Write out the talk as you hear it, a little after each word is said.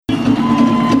The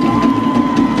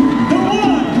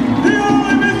one, the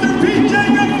only Mr. Pete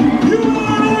Jacobs, you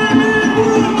are our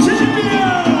world champion!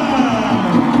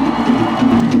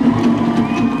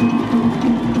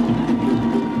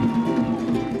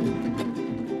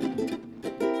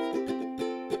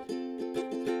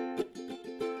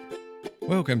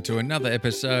 Welcome to another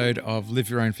episode of Live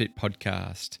Your Own Fit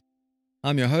podcast.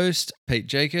 I'm your host, Pete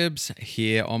Jacobs,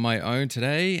 here on my own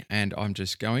today, and I'm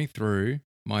just going through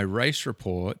my race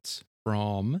reports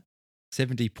from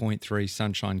 70.3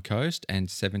 Sunshine Coast and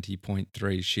 70.3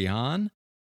 Xi'an.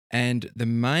 And the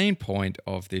main point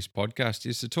of this podcast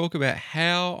is to talk about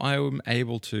how I am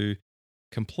able to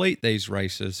complete these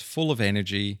races full of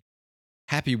energy,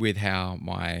 happy with how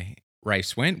my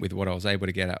race went, with what I was able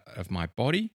to get out of my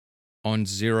body, on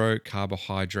zero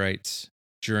carbohydrates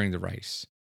during the race.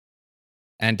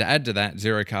 And to add to that,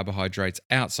 zero carbohydrates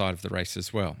outside of the race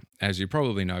as well. As you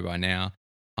probably know by now,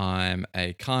 I'm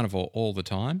a carnivore all the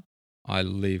time. I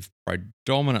live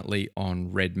predominantly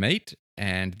on red meat,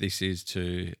 and this is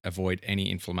to avoid any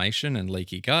inflammation and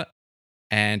leaky gut.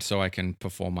 And so I can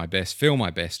perform my best, feel my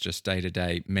best just day to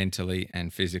day, mentally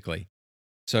and physically.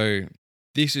 So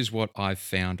this is what I've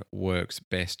found works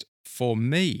best for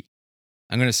me.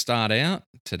 I'm going to start out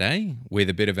today with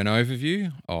a bit of an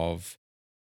overview of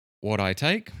what I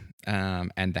take,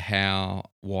 and the how,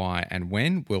 why, and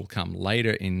when will come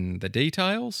later in the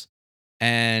details.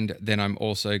 And then I'm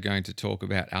also going to talk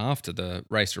about, after the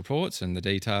race reports and the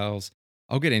details,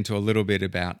 I'll get into a little bit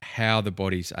about how the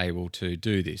body's able to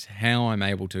do this, how I'm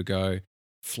able to go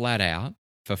flat out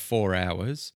for 4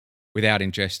 hours without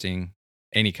ingesting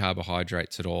any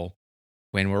carbohydrates at all,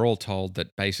 when we're all told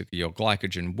that basically your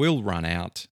glycogen will run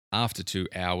out after 2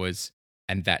 hours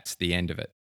and that's the end of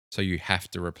it. So you have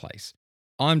to replace.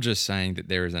 I'm just saying that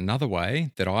there is another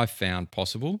way that I've found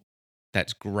possible.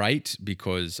 That's great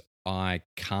because I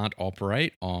can't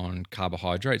operate on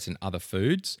carbohydrates and other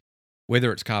foods,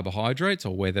 whether it's carbohydrates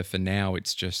or whether for now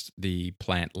it's just the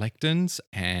plant lectins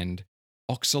and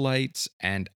oxalates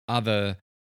and other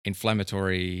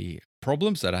inflammatory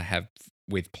problems that I have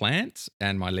with plants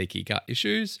and my leaky gut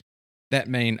issues. That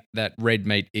mean that red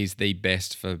meat is the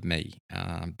best for me.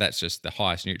 That's just the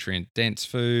highest nutrient dense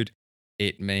food.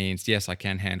 It means, yes, I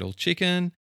can handle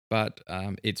chicken, but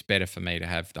it's better for me to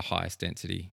have the highest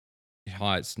density,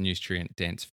 highest nutrient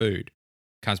dense food.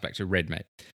 Comes back to red meat.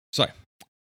 So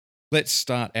let's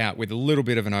start out with a little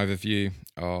bit of an overview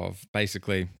of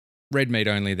basically red meat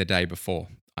only the day before.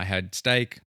 I had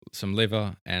steak, some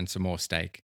liver, and some more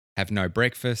steak. Have no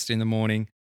breakfast in the morning.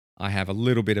 I have a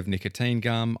little bit of nicotine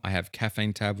gum. I have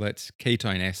caffeine tablets,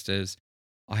 ketone esters.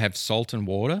 I have salt and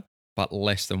water, but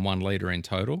less than 1 liter in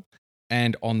total.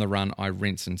 And on the run, I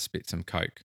rinse and spit some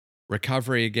Coke.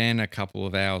 Recovery again, a couple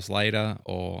of hours later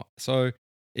or so,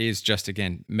 is just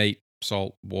again meat,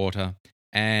 salt, water,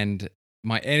 and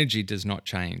my energy does not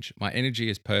change. My energy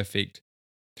is perfect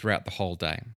throughout the whole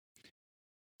day.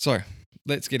 So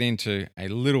let's get into a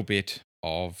little bit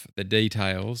of the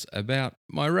details about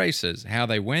my races, how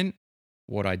they went,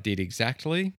 what I did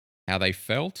exactly, how they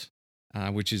felt,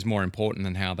 which is more important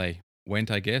than how they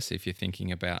went, I guess, if you're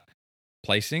thinking about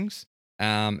placings.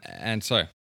 And so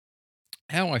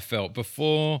how I felt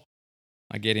before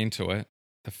I get into it,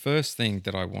 the first thing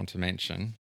that I want to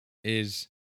mention is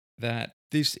that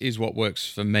this is what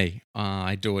works for me.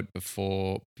 I do it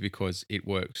before because it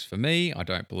works for me. I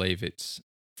don't believe it's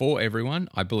for everyone.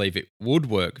 I believe it would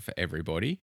work for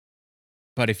everybody.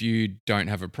 But if you don't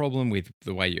have a problem with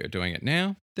the way you're doing it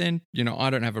now, then, I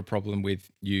don't have a problem with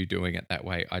you doing it that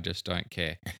way. I just don't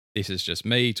care. This is just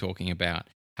me talking about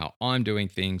how I'm doing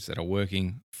things that are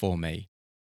working for me.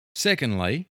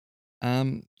 Secondly,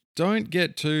 don't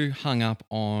get too hung up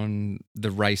on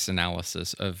the race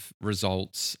analysis of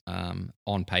results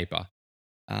on paper.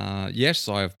 Yes,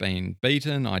 I have been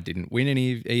beaten. I didn't win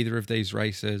either of these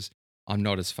races. I'm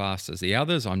not as fast as the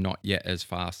others. I'm not yet as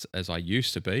fast as I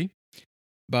used to be.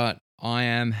 But I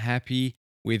am happy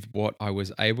with what I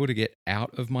was able to get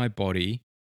out of my body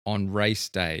on race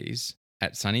days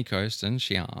at Sunny Coast and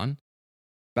Xi'an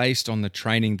based on the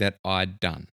training that I'd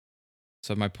done.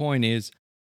 So my point is,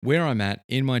 where I'm at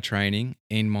in my training,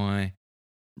 in my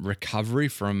recovery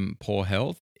from poor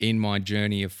health, in my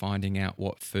journey of finding out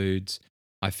what foods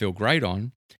I feel great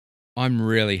on, I'm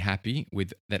really happy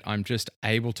with that. I'm just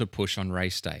able to push on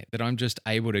race day, that I'm just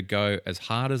able to go as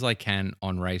hard as I can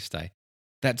on race day.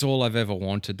 That's all I've ever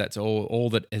wanted. That's all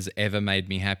that has ever made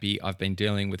me happy. I've been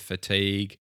dealing with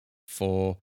fatigue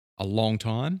for a long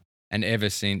time. And ever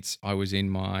since I was in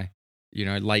my,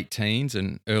 late teens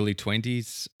and early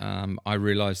 20s, I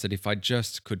realized that if I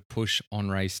just could push on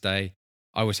race day,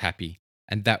 I was happy.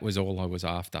 And that was all I was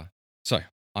after. So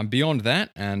I'm beyond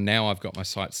that, and now I've got my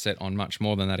sights set on much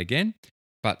more than that again.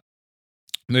 But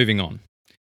moving on.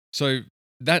 So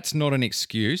that's not an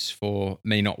excuse for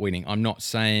me not winning. I'm not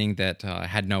saying that I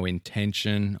had no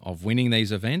intention of winning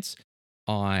these events.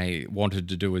 I wanted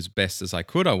to do as best as I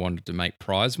could. I wanted to make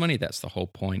prize money. That's the whole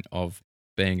point of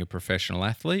being a professional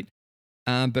athlete.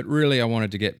 But really, I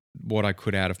wanted to get what I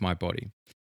could out of my body.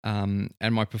 And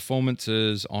my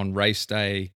performances on race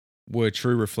day were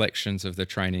true reflections of the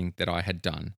training that I had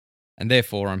done. And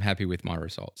therefore, I'm happy with my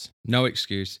results. No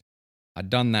excuse. I'd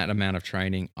done that amount of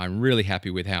training. I'm really happy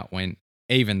with how it went,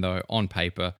 even though on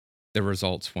paper, the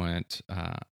results weren't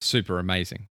super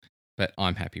amazing. But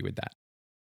I'm happy with that.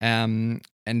 And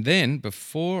then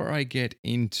before I get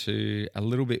into a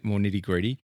little bit more nitty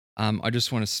gritty, I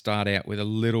just want to start out with a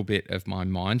little bit of my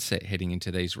mindset heading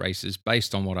into these races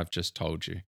based on what I've just told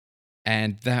you.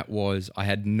 And that was, I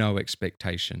had no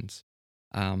expectations.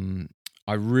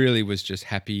 I really was just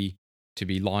happy to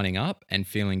be lining up and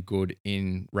feeling good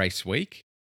in race week.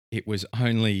 It was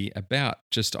only about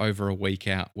just over a week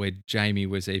out where Jamie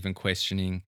was even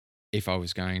questioning if I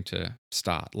was going to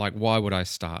start. Like, why would I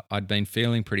start? I'd been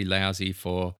feeling pretty lousy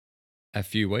for a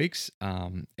few weeks,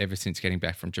 ever since getting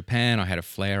back from Japan. I had a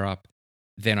flare up.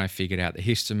 Then I figured out the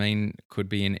histamine could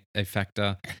be a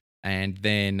factor. And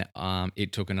then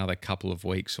it took another couple of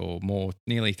weeks or more,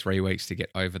 nearly 3 weeks to get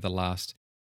over the last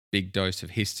big dose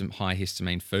of high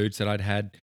histamine foods that I'd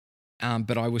had.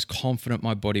 But I was confident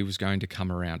my body was going to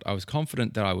come around. I was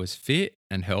confident that I was fit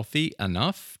and healthy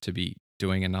enough to be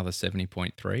doing another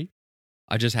 70.3.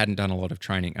 I just hadn't done a lot of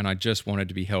training, and I just wanted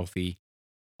to be healthy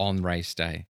on race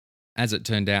day. As it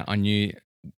turned out, I knew,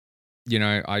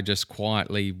 I just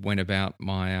quietly went about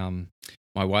my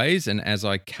ways. And as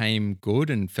I came good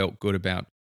and felt good about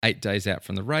 8 days out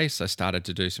from the race, I started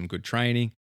to do some good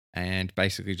training and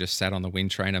basically just sat on the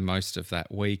wind trainer most of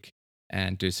that week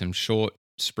and do some short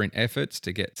sprint efforts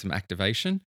to get some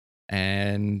activation.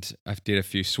 And I did a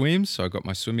few swims, so I got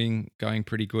my swimming going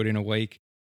pretty good in a week.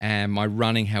 And my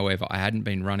running, however, I hadn't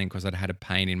been running because I'd had a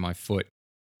pain in my foot,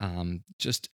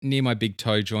 just near my big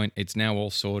toe joint. It's now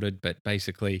all sorted, but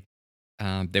basically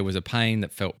there was a pain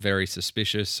that felt very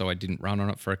suspicious, so I didn't run on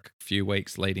it for a few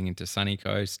weeks leading into Sunny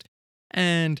Coast.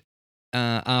 And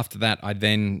after that, I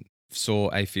then saw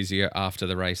a physio after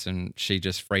the race, and she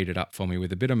just freed it up for me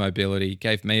with a bit of mobility,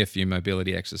 gave me a few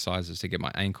mobility exercises to get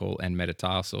my ankle and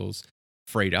metatarsals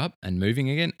freed up and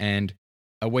moving again. And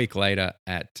a week later,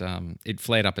 it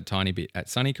flared up a tiny bit at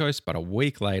Sunny Coast, but a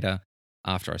week later,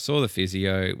 after I saw the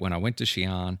physio, when I went to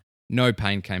Xi'an, no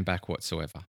pain came back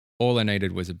whatsoever. All I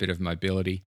needed was a bit of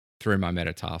mobility through my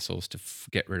metatarsals to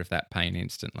get rid of that pain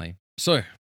instantly. So, I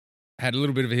had a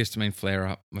little bit of a histamine flare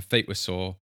up. My feet were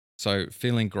sore. So,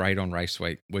 feeling great on race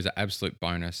week was an absolute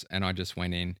bonus. And I just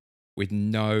went in with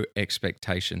no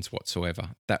expectations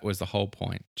whatsoever. That was the whole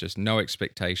point. Just no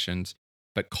expectations,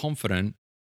 but confident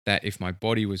that if my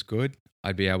body was good,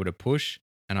 I'd be able to push,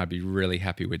 and I'd be really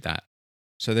happy with that.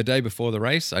 So the day before the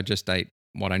race, I just ate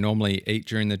what I normally eat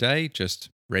during the day, just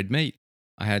red meat.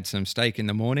 I had some steak in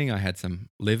the morning, I had some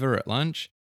liver at lunch,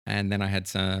 and then I had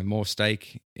some more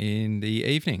steak in the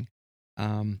evening.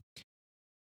 A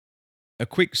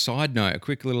quick side note, a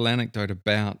quick little anecdote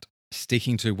about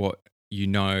sticking to what you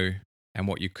know and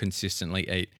what you consistently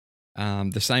eat.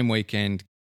 The same weekend,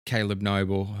 Caleb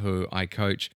Noble, who I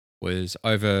coach, was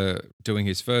over doing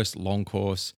his first long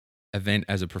course event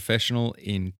as a professional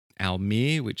in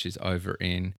Almere, which is over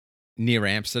in near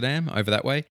Amsterdam, over that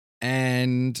way.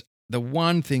 And the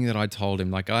one thing that I told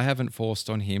him, like, I haven't forced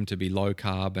on him to be low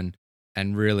carb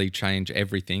and really change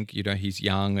everything. He's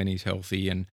young and he's healthy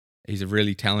and he's a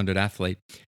really talented athlete.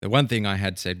 The one thing I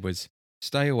had said was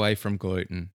stay away from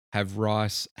gluten, have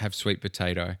rice, have sweet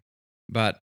potato.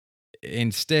 But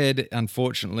instead,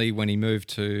 unfortunately, when he moved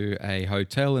to a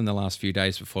hotel in the last few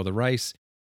days before the race,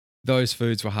 those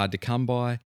foods were hard to come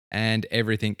by, and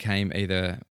everything came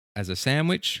either as a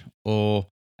sandwich or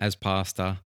as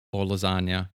pasta or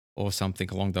lasagna or something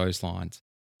along those lines.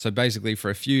 So basically, for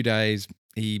a few days,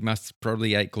 he must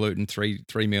probably ate gluten three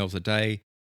meals a day.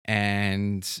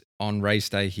 And on race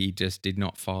day, he just did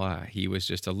not fire. He was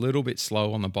just a little bit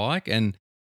slow on the bike, and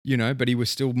but he was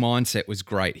still, mindset was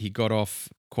great. He got off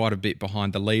quite a bit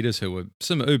behind the leaders who were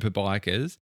some Uber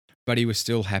bikers, but he was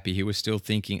still happy. He was still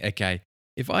thinking, okay,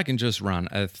 if I can just run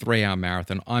a 3-hour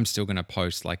marathon, I'm still going to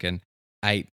post like an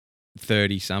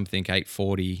 8:30 something,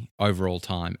 8:40 overall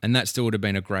time. And that still would have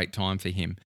been a great time for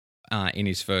him in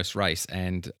his first race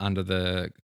and under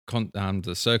the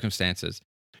circumstances.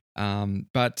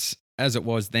 But as it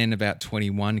was then, about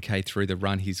 21K through the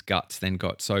run, his guts then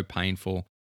got so painful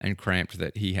and cramped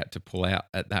that he had to pull out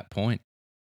at that point.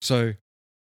 So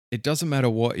it doesn't matter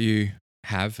what you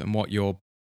have and what your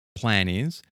plan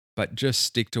is, but just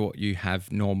stick to what you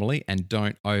have normally and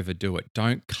don't overdo it.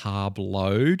 Don't carb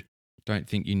load. Don't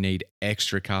think you need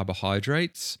extra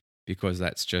carbohydrates, because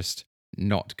that's just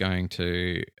not going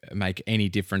to make any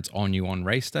difference on you on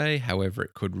race day. However,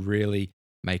 it could really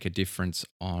make a difference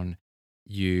on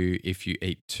you if you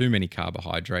eat too many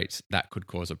carbohydrates. That could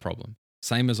cause a problem.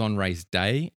 Same as on race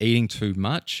day, eating too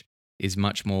much is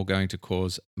much more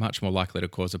likely to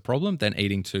cause a problem than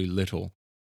eating too little.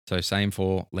 So same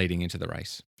for leading into the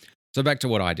race. So back to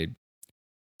what I did.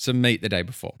 Some meat the day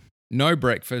before. No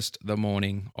breakfast the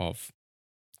morning of.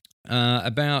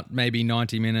 About maybe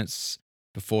 90 minutes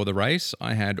before the race,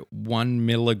 I had 1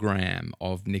 milligram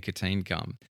of nicotine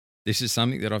gum. This is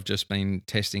something that I've just been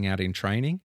testing out in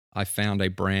training. I found a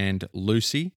brand,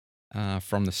 Lucy,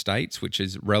 from the States, which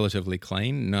is relatively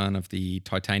clean. None of the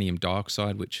titanium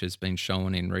dioxide, which has been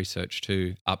shown in research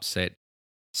to upset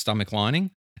stomach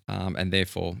lining, and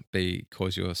therefore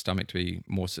cause your stomach to be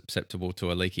more susceptible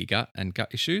to a leaky gut and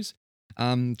gut issues.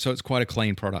 So it's quite a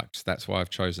clean product. That's why I've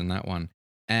chosen that one.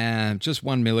 And just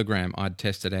 1 milligram I'd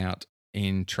tested out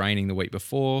in training the week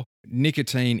before.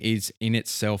 Nicotine is in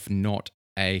itself not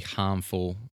a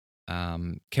harmful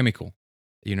chemical.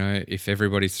 You know, if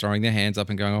everybody's throwing their hands up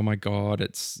and going, "Oh my God,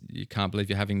 you can't believe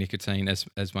you're having nicotine,"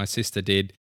 as my sister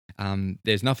did,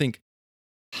 there's nothing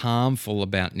harmful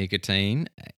about nicotine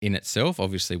in itself.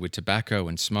 Obviously, with tobacco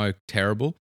and smoke,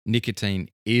 terrible. Nicotine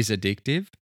is addictive,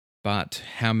 but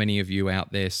how many of you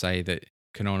out there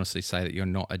can honestly say that you're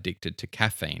not addicted to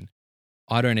caffeine?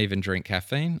 I don't even drink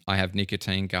caffeine. I have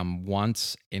nicotine gum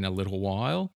once in a little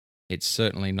while. It's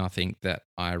certainly nothing that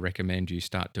I recommend you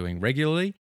start doing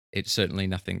regularly. It's certainly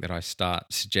nothing that I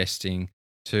start suggesting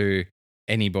to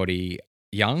anybody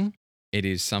young. It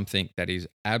is something that is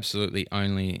absolutely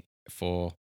only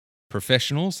for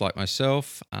professionals like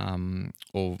myself,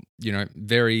 or,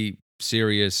 very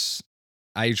serious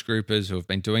age groupers who have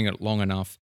been doing it long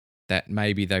enough that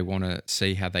maybe they want to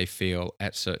see how they feel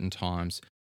at certain times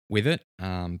with it.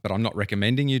 But I'm not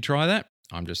recommending you try that.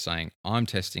 I'm just saying I'm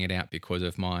testing it out because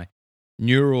of my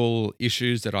neural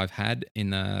issues that I've had in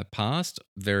the past,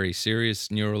 very serious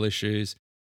neural issues.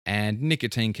 And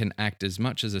nicotine can act as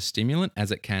much as a stimulant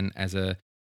as it can as a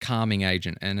calming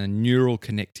agent and a neural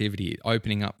connectivity,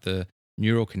 opening up the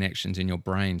neural connections in your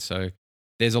brain. So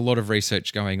there's a lot of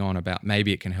research going on about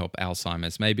maybe it can help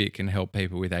Alzheimer's, maybe it can help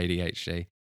people with ADHD,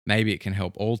 maybe it can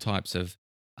help all types of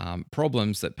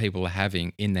problems that people are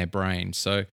having in their brain.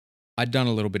 So I'd done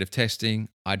a little bit of testing.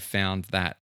 I'd found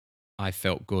that I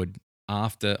felt good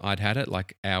after I'd had it,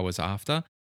 like hours after,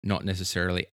 not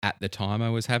necessarily at the time I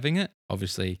was having it.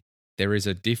 Obviously, there is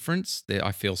a difference there.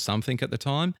 I feel something at the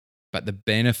time, but the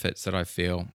benefits that I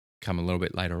feel come a little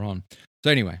bit later on. So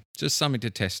anyway, just something to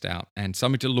test out and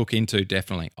something to look into,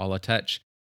 definitely. I'll attach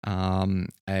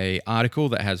a article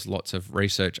that has lots of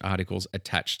research articles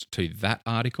attached to that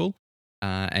article,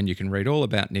 and you can read all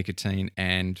about nicotine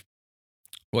and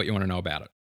what you want to know about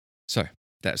it. So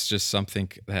that's just something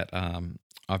that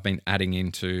I've been adding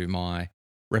into my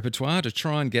repertoire to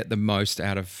try and get the most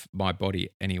out of my body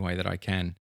any way that I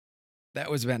can.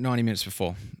 That was about 90 minutes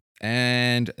before.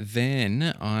 And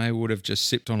then I would have just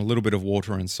sipped on a little bit of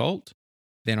water and salt.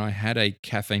 Then I had a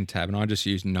caffeine tab, and I just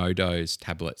used No-Dose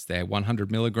tablets. They're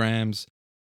 100 milligrams,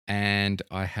 and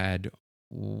I had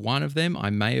one of them. I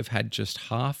may have had just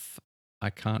half. I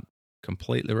can't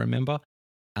completely remember.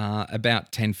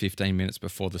 About 10-15 minutes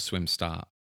before the swim start.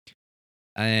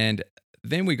 And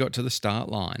then we got to the start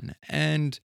line,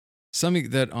 and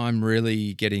something that I'm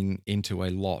really getting into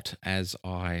a lot as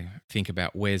I think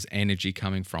about where's energy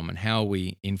coming from and how are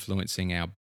we influencing our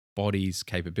body's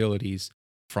capabilities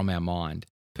from our mind.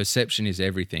 Perception is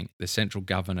everything. The central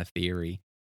governor theory,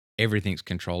 everything's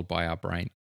controlled by our brain.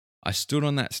 I stood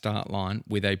on that start line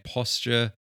with a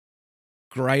posture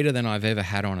greater than I've ever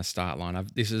had on a start line.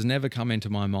 This has never come into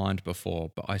my mind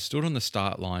before, but I stood on the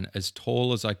start line as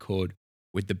tall as I could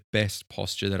with the best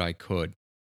posture that I could.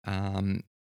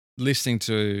 Listening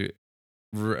to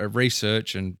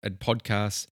research and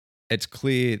podcasts, it's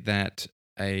clear that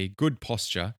a good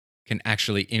posture can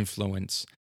actually influence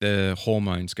the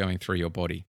hormones going through your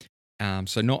body.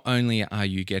 So not only are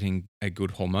you getting a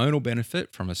good hormonal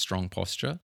benefit from a strong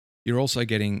posture, you're also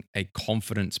getting a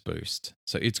confidence boost.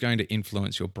 So it's going to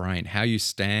influence your brain. How you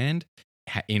stand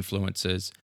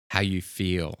influences how you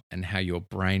feel and how your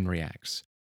brain reacts.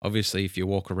 Obviously, if you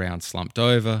walk around slumped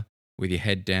over with your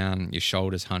head down, your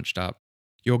shoulders hunched up,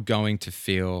 you're going to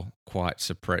feel quite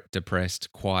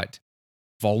depressed, quite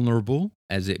vulnerable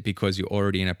because you're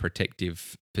already in a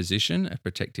protective position, a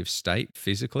protective state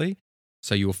physically.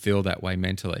 So you'll feel that way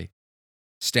mentally.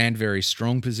 Stand very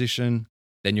strong position,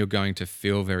 then you're going to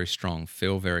feel very strong,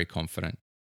 feel very confident.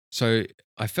 So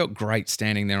I felt great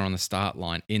standing there on the start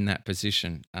line in that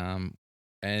position.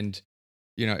 And,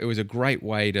 it was a great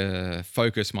way to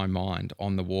focus my mind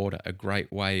on the water, a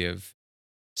great way of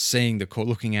seeing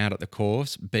looking out at the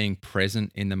course, being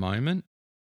present in the moment,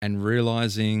 and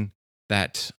realizing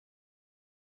that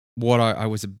what I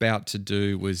was about to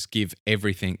do was give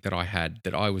everything that I had,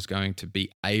 that I was going to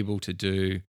be able to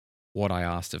do what I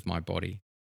asked of my body.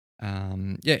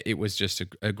 It was just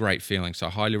a great feeling. So I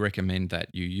highly recommend that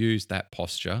you use that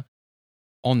posture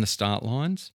on the start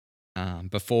lines,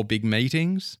 before big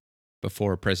meetings,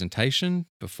 before a presentation,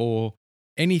 before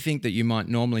anything that you might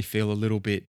normally feel a little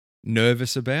bit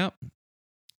nervous about.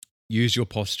 Use your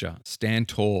posture. Stand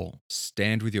tall.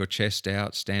 Stand with your chest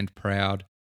out. Stand proud.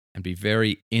 And be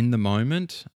very in the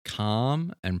moment,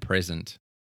 calm and present.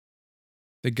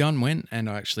 The gun went and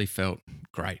I actually felt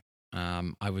great.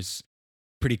 I was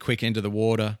pretty quick into the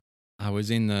water. I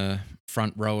was in the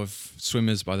front row of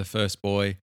swimmers by the first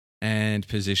buoy and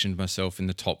positioned myself in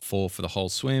the top 4 for the whole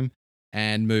swim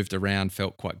and moved around,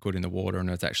 felt quite good in the water. And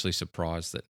I was actually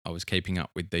surprised that I was keeping up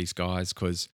with these guys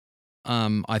because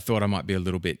I thought I might be a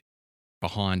little bit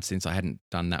behind since I hadn't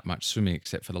done that much swimming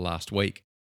except for the last week.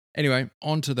 Anyway,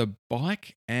 onto the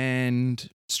bike and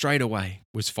straight away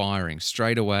was firing.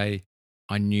 Straight away,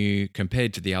 I knew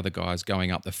compared to the other guys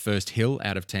going up the first hill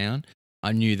out of town,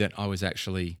 I knew that I was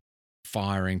actually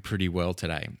firing pretty well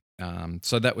today.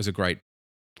 So that was a great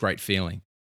feeling.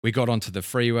 We got onto the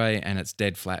freeway and it's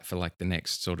dead flat for like the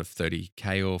next sort of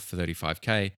 30K or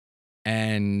 35K.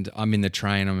 And I'm in the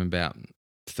train, I'm about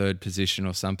third position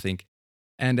or something,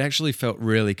 and actually felt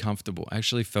really comfortable.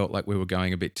 Actually felt like we were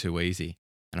going a bit too easy.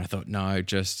 And I thought, no,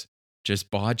 just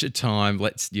bide your time.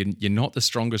 You're not the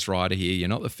strongest rider here. You're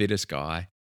not the fittest guy.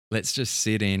 Let's just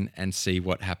sit in and see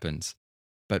what happens.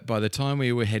 But by the time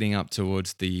we were heading up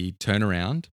towards the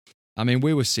turnaround,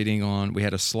 we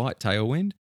had a slight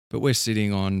tailwind, but we're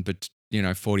sitting on,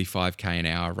 45K an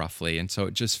hour roughly. And so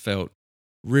it just felt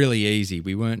really easy.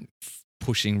 We weren't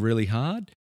pushing really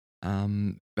hard,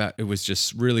 but it was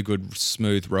just really good,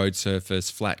 smooth road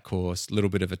surface, flat course, little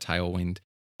bit of a tailwind.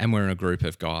 And we're in a group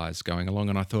of guys going along.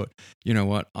 And I thought, you know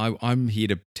what? I'm here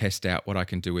to test out what I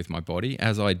can do with my body,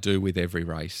 as I do with every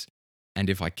race. And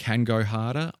if I can go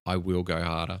harder, I will go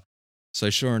harder.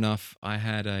 So sure enough, I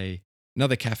had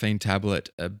another caffeine tablet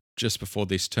just before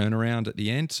this turnaround at the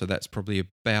end. So that's probably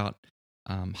about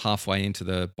halfway into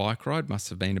the bike ride. Must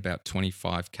have been about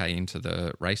 25K into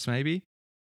the race maybe.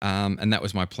 And that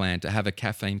was my plan, to have a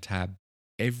caffeine tab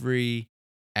every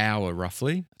hour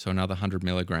roughly. So another 100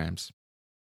 milligrams.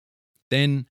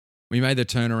 Then we made the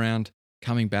turnaround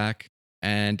coming back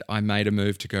and I made a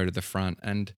move to go to the front.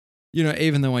 And,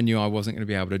 even though I knew I wasn't going to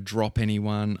be able to drop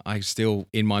anyone, I still,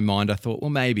 in my mind, I thought, well,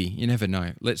 maybe, you never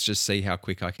know. Let's just see how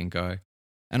quick I can go.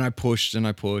 And I pushed,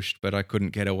 but I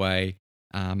couldn't get away.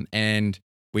 And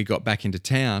we got back into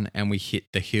town and we hit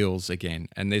the hills again.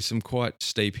 And there's some quite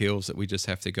steep hills that we just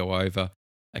have to go over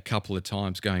a couple of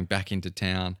times going back into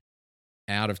town,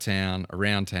 out of town,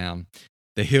 around town.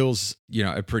 The hills,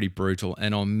 are pretty brutal.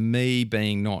 And on me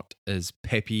being not as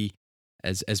peppy,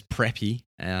 as preppy,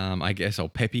 I guess, or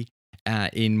peppy,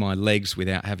 in my legs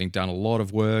without having done a lot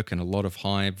of work and a lot of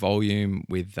high volume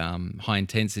with high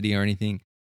intensity or anything,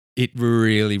 it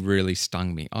really, really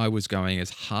stung me. I was going as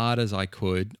hard as I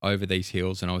could over these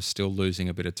hills and I was still losing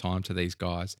a bit of time to these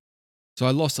guys. So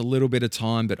I lost a little bit of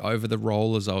time, but over the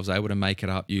rollers, I was able to make it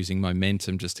up using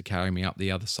momentum just to carry me up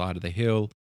the other side of the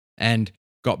hill. And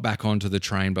got back onto the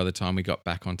train by the time we got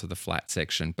back onto the flat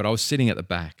section. But I was sitting at the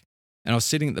back. And I was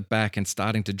sitting at the back and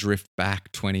starting to drift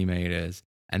back 20 meters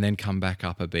and then come back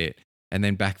up a bit and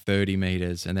then back 30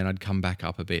 meters and then I'd come back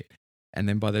up a bit. And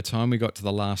then by the time we got to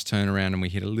the last turnaround and we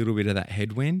hit a little bit of that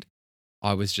headwind,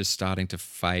 I was just starting to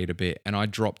fade a bit and I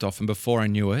dropped off. And before I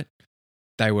knew it,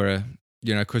 they were,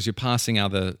 because you're passing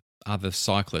other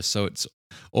cyclists. So it's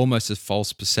almost a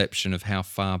false perception of how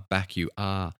far back you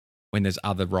are when there's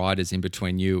other riders in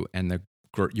between you and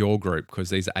your group, because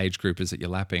these are age groupers that you're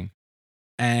lapping.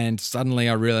 And suddenly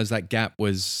I realized that gap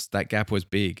was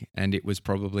big, and it was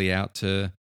probably out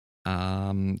to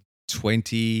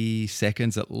 20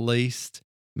 seconds at least,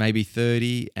 maybe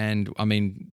 30. And I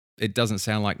mean, it doesn't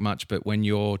sound like much, but when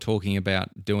you're talking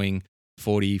about doing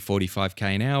 40,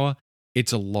 45K an hour,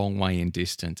 it's a long way in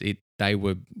distance. They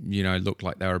were, looked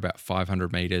like they were about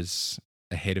 500 meters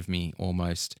ahead of me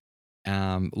almost.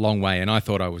 Long way, and I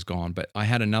thought I was gone, but I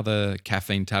had another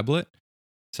caffeine tablet,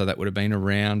 so that would have been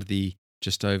around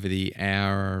just over the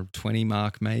hour 20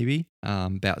 mark maybe,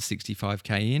 about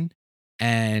 65K in,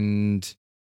 and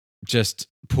just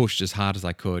pushed as hard as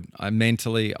I could.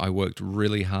 I worked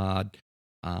really hard,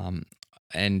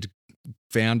 and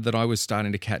found that I was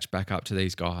starting to catch back up to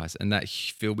these guys, and that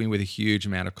filled me with a huge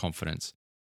amount of confidence.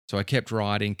 So I kept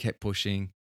riding, kept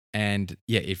pushing, and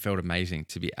yeah, it felt amazing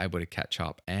to be able to catch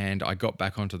up. And I got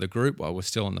back onto the group while we're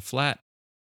still on the flat.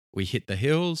 We hit the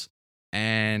hills,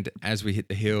 and as we hit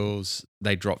the hills,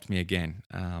 they dropped me again,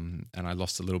 and I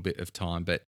lost a little bit of time.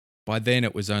 But by then,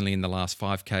 it was only in the last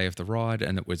 5K of the ride,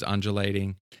 and it was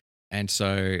undulating. And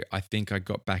so I think I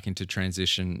got back into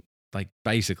transition, like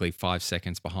basically 5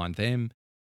 seconds behind them,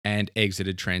 and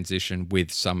exited transition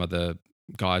with some of the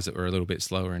guys that were a little bit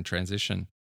slower in transition.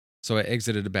 So I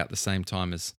exited about the same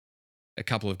time as a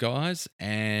couple of guys,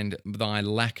 and my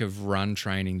lack of run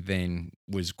training then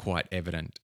was quite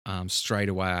evident. Straight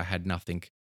away, I had nothing.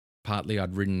 Partly,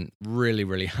 I'd ridden really,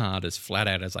 really hard, as flat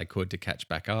out as I could to catch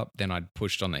back up. Then I'd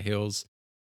pushed on the hills.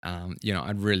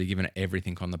 I'd really given it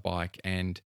everything on the bike.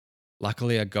 And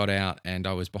luckily, I got out and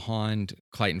I was behind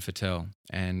Clayton Fattel.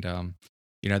 And,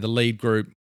 the lead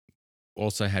group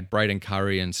also had Braden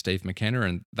Curry and Steve McKenna,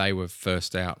 and they were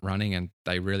first out running, and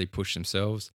they really pushed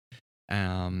themselves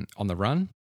on the run.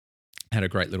 Had a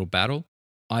great little battle.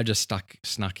 I just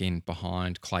snuck in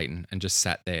behind Clayton and just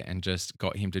sat there and just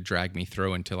got him to drag me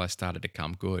through until I started to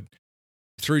come good.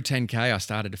 Through 10K, I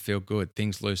started to feel good.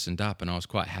 Things loosened up and I was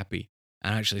quite happy.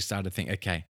 And I actually started to think,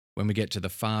 okay, when we get to the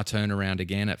far turnaround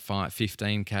again at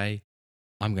 15K,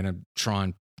 I'm going to try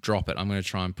and drop it. I'm going to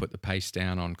try and put the pace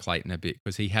down on Clayton a bit,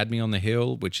 because he had me on the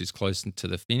hill, which is close to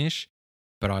the finish,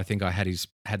 but I think I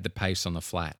had the pace on the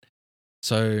flat.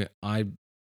 So I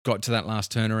got to that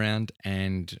last turnaround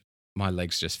and my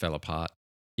legs just fell apart.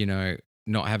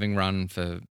 Not having run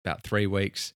for about 3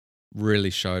 weeks really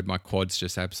showed. My quads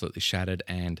just absolutely shattered,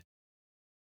 and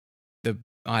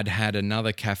I'd had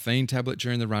another caffeine tablet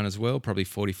during the run as well, probably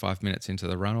 45 minutes into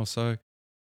the run or so.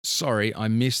 Sorry, I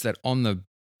missed that on the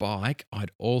bike.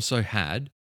 I'd also had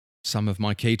some of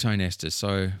my ketone esters,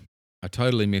 so I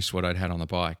totally missed what I'd had on the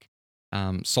bike.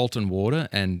 Salt and water,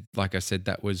 and like I said,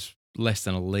 that was less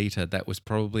than a litre. That was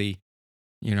probably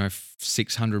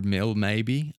 600 ml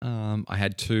maybe. I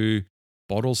had 2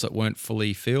 bottles that weren't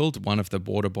fully filled. One of the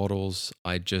water bottles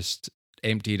I just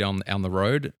emptied on the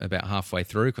road about halfway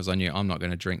through, because I knew I'm not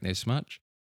going to drink this much.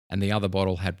 And the other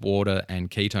bottle had water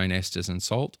and ketone esters and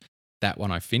salt. That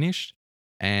one I finished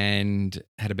and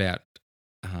had about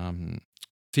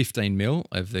 15 ml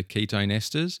of the ketone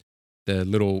esters. The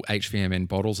little HVMN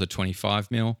bottles are 25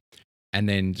 ml. And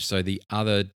then so the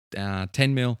other 10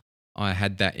 ml, I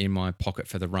had that in my pocket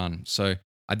for the run. So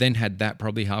I then had that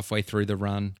probably halfway through the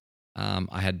run.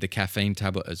 I had the caffeine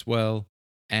tablet as well.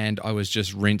 And I was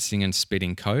just rinsing and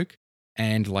spitting Coke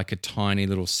and like a tiny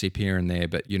little sip here and there.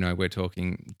 But, we're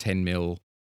talking 10 ml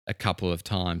a couple of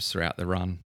times throughout the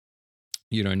run.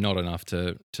 Not enough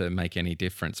to make any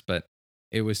difference. But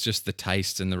it was just the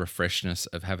taste and the refreshness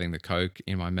of having the Coke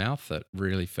in my mouth that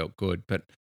really felt good. But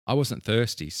I wasn't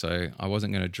thirsty, so I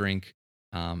wasn't going to drink.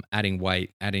 Adding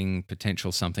weight, adding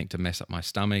potential something to mess up my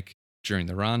stomach during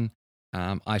the run,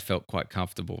 I felt quite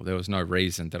comfortable. There was no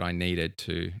reason that I needed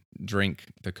to drink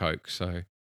the Coke. So,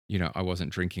 I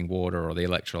wasn't drinking water or the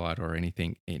electrolyte or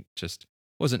anything. It just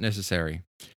wasn't necessary.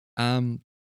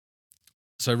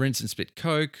 So rinse and spit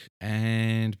Coke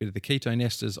and a bit of the ketone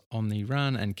esters on the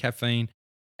run and caffeine,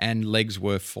 and legs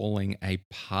were falling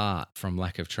apart from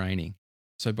lack of training.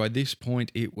 So by this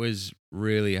point, it was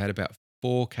really, I had about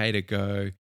 4K to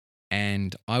go,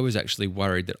 and I was actually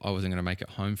worried that I wasn't going to make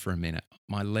it home for a minute.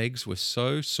 My legs were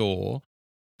so sore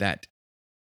that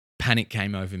panic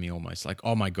came over me almost, like,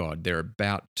 oh my God, they're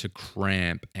about to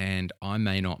cramp and I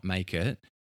may not make it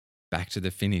back to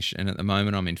the finish. And at the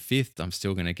moment I'm in 5th, I'm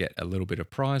still going to get a little bit of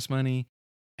prize money,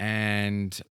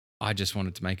 and I just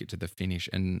wanted to make it to the finish.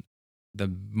 And the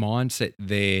mindset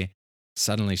there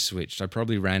suddenly switched. I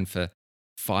probably ran for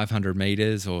 500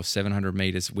 meters or 700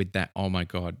 meters with that, oh my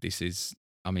God,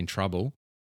 I'm in trouble,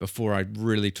 before I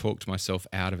really talked myself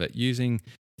out of it, using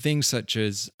things such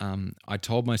as I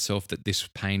told myself that this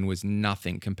pain was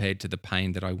nothing compared to the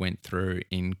pain that I went through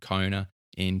in Kona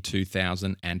in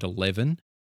 2011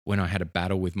 when I had a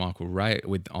battle with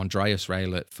with Andreas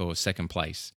Raelert for 2nd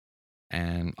place.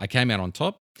 And I came out on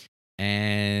top,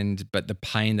 but the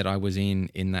pain that I was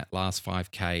in that last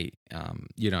 5K,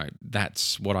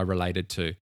 that's what I related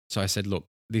to. So I said, look,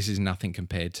 this is nothing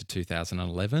compared to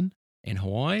 2011 in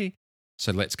Hawaii.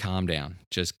 So let's calm down.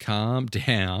 Just calm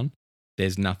down.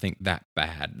 There's nothing that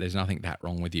bad. There's nothing that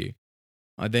wrong with you.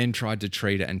 I then tried to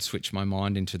treat it and switch my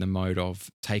mind into the mode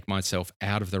of take myself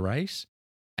out of the race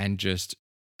and just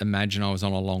imagine I was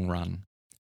on a long run.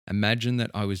 Imagine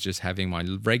that I was just having my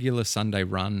regular Sunday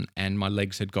run and my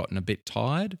legs had gotten a bit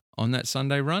tired on that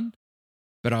Sunday run,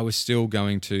 but I was still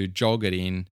going to jog it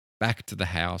in back to the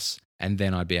house, and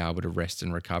then I'd be able to rest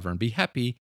and recover and be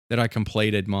happy that I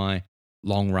completed my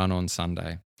long run on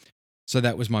Sunday. So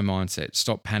that was my mindset.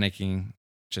 Stop panicking,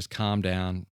 just calm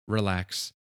down,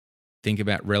 relax, think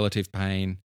about relative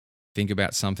pain, think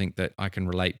about something that I can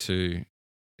relate to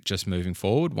just moving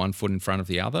forward, one foot in front of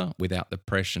the other without the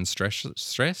pressure and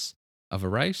stress of a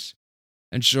race.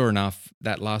 And sure enough,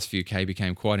 that last few K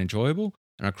became quite enjoyable,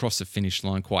 and I crossed the finish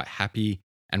line quite happy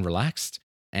and relaxed.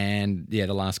 And yeah,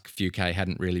 the last few K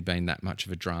hadn't really been that much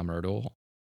of a drama at all.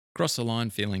 Cross the line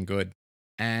feeling good.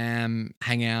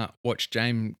 Hang out, watch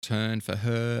Jane turn for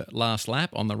her last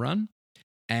lap on the run.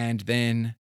 And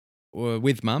then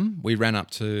with Mum, we ran up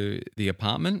to the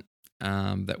apartment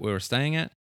that we were staying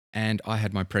at, and I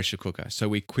had my pressure cooker. So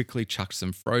we quickly chucked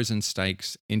some frozen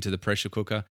steaks into the pressure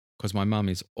cooker because my mum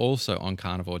is also on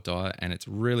carnivore diet, and it's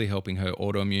really helping her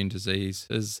autoimmune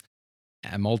diseases,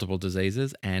 multiple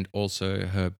diseases, and also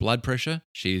her blood pressure.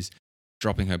 She's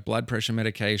dropping her blood pressure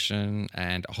medication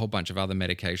and a whole bunch of other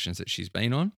medications that she's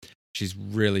been on. She's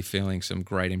really feeling some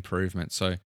great improvement.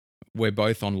 So we're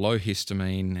both on low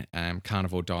histamine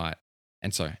carnivore diet.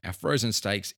 And so our frozen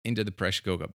steaks into the pressure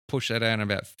cooker, push that out in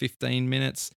about 15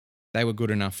 minutes. They were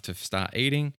good enough to start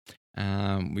eating.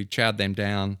 We chowed them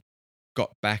down,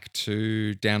 got back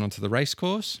down onto the race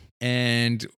course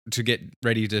and to get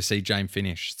ready to see Jane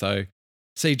finish. So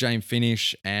see Jane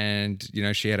finish, and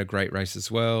she had a great race as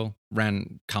well,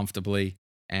 ran comfortably,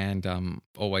 and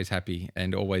always happy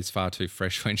and always far too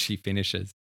fresh when she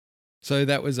finishes. So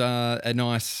that was a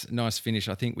nice finish.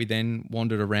 I think we then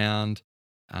wandered around,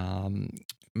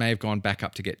 may have gone back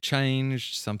up to get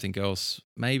changed, something else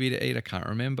maybe to eat, I can't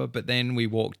remember. But then we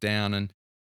walked down, and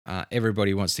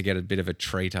everybody wants to get a bit of a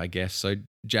treat, I guess. So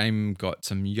Jane got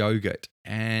some yogurt.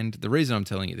 And the reason I'm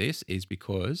telling you this is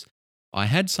because I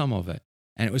had some of it,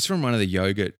 and it was from one of the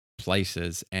yogurt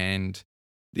places. And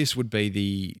this would be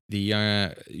the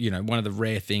one of the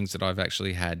rare things that I've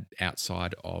actually had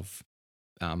outside of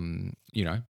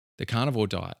the carnivore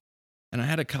diet. And I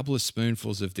had a couple of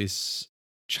spoonfuls of this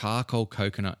charcoal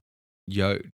chocolate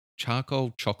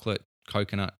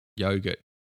coconut yogurt,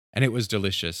 and it was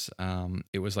delicious.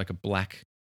 It was like a black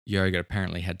yogurt.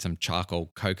 Apparently had some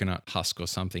charcoal coconut husk or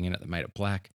something in it that made it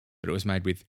black, but it was made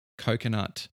with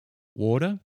coconut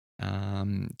water,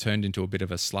 turned into a bit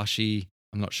of a slushy.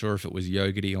 I'm not sure if it was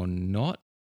yogurty or not,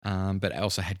 but it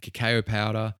also had cacao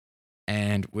powder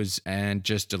and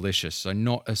just delicious. So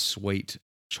not a sweet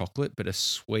chocolate, but a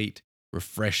sweet,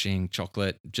 refreshing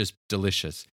chocolate, just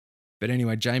delicious. But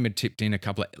anyway, Jane had tipped in a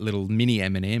couple of little mini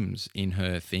M&Ms in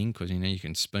her thing because, you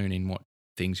can spoon in what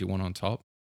things you want on top.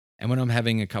 And when I'm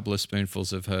having a couple of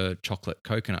spoonfuls of her chocolate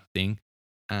coconut thing,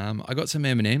 I got some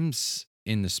M&Ms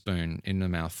in the spoon, in the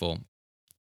mouthful.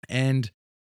 And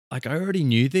I already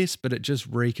knew this, but it just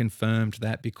reconfirmed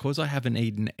that because I haven't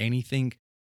eaten anything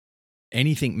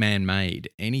man-made,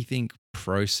 anything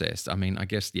processed. I mean, I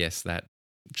guess, yes, that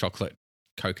chocolate,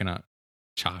 coconut,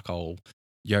 charcoal,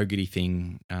 yogurty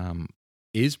thing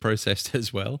is processed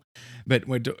as well. But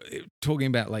we're talking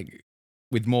about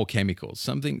with more chemicals,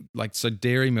 something so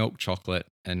dairy milk chocolate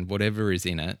and whatever is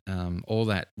in it, all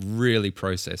that really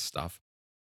processed stuff.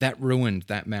 That ruined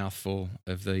that mouthful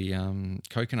of the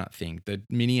coconut thing. The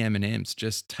mini M&Ms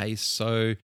just taste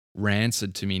so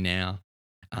rancid to me now.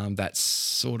 That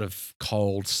sort of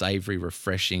cold, savory,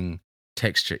 refreshing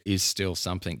texture is still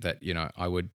something that, I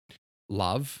would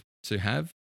love to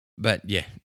have. But yeah,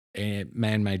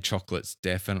 man-made chocolate's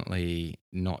definitely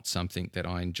not something that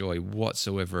I enjoy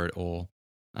whatsoever at all.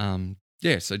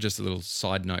 So just a little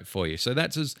side note for you. So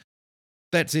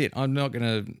that's it. I'm not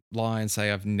going to lie and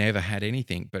say I've never had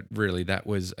anything, but really that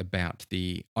was about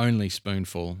the only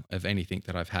spoonful of anything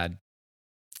that I've had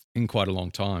in quite a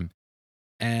long time.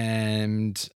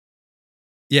 And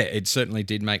yeah, it certainly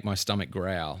did make my stomach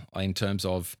growl in terms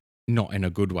of, not in a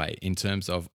good way, in terms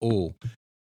of,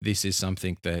 this is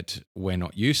something that we're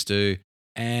not used to,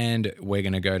 and we're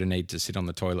going to need to sit on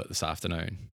the toilet this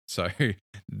afternoon. So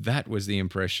that was the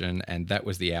impression, and that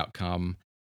was the outcome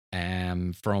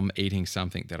from eating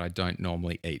something that I don't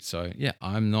normally eat. So yeah,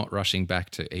 I'm not rushing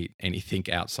back to eat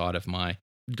anything outside of my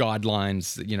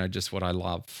guidelines, just what I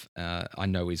love, I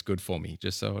know is good for me.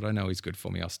 Just so what I know is good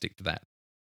for me, I'll stick to that.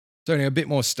 So anyway, a bit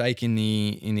more steak in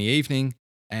the evening.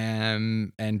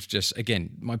 And just,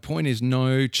 again, my point is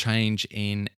no change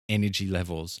in energy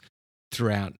levels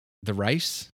throughout the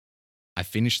race. I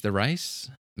finished the race.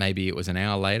 Maybe it was an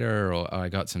hour later, or I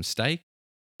got some steak,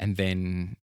 and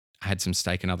then I had some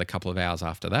steak another couple of hours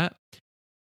after that.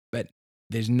 But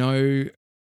there's no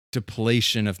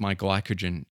depletion of my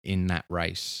glycogen in that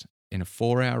race. In a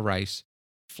 4-hour race,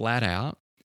 flat out,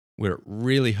 where it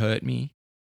really hurt me,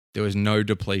 there was no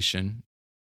depletion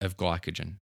of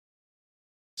glycogen.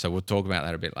 So we'll talk about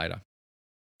that a bit later.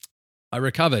 I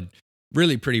recovered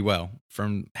really pretty well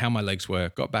from how my legs were,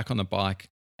 got back on the bike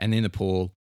and in the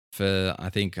pool for, I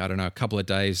think, a couple of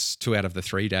days, 2 out of the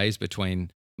 3 days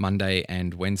between Monday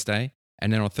and Wednesday.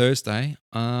 And then on Thursday,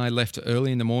 I left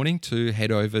early in the morning to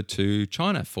head over to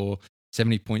China for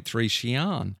 70.3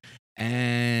 Xi'an.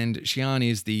 And Xi'an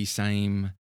is the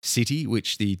same city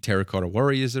which the Terracotta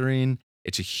Warriors are in.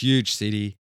 It's a huge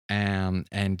city. And,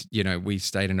 we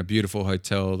stayed in a beautiful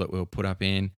hotel that we were put up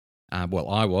in. It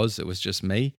was just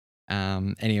me.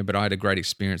 But I had a great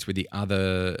experience with the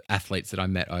other athletes that I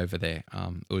met over there.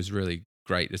 It was really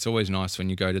great. It's always nice when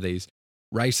you go to these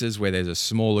races where there's a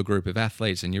smaller group of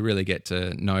athletes and you really get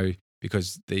to know,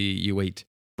 because you eat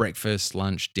breakfast,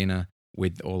 lunch, dinner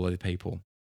with all of the people.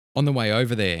 On the way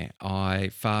over there, I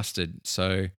fasted.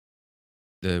 So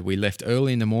we left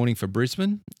early in the morning for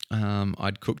Brisbane.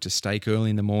 I'd cooked a steak early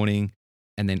in the morning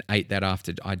and then ate that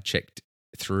after I'd checked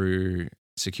through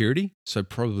security. So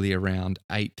probably around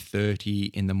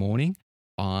 8:30 in the morning,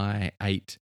 I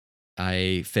ate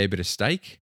a fair bit of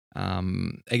steak.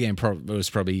 Again, it was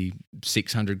probably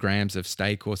 600 grams of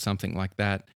steak or something like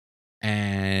that.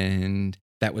 And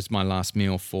that was my last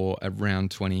meal for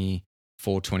around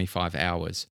 24-25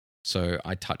 hours. So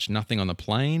I touched nothing on the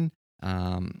plane.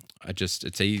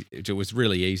 It was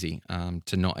really easy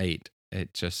to not eat.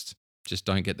 It just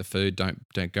don't get the food. Don't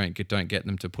get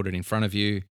them to put it in front of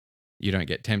you. You don't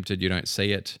get tempted. You don't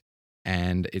see it,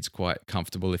 and it's quite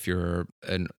comfortable if you're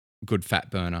a good fat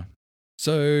burner.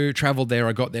 So traveled there.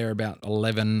 I got there about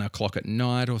 11 o'clock at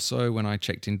night or so when I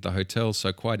checked into the hotel.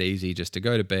 So quite easy just to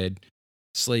go to bed,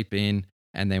 sleep in,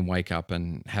 and then wake up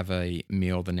and have a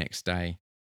meal the next day.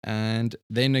 And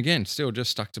then again, still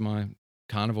just stuck to my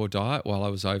carnivore diet while I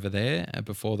was over there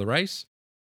before the race.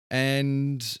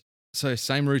 And so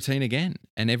same routine again,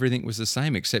 and everything was the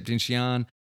same except in Xi'an.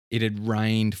 It had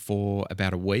rained for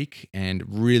about a week and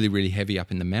really, really heavy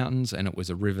up in the mountains, and it was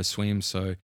a river swim.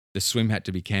 So the swim had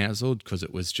to be cancelled because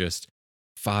it was just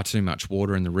far too much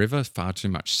water in the river, far too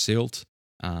much silt,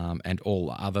 and all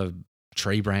the other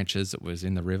tree branches that was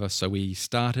in the river. So we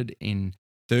started in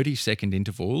 30-second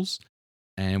intervals,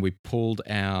 and we pulled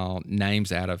our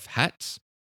names out of hats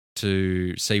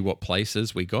to see what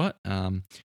places we got.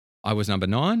 I was number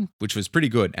 9, which was pretty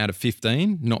good out of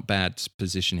 15. Not bad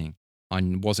positioning. I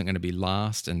wasn't going to be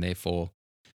last and therefore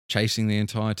chasing the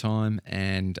entire time.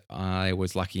 And I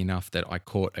was lucky enough that I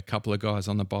caught a couple of guys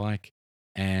on the bike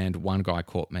and one guy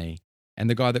caught me. And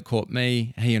the guy that caught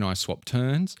me, he and I swapped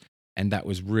turns, and that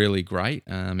was really great.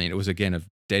 It was, again, a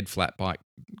dead flat bike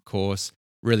course,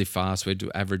 really fast. We're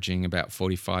averaging about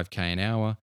 45k an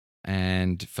hour.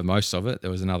 And for most of it,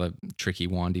 there was another tricky,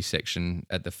 windy section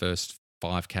at the first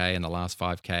 5k and the last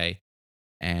 5k,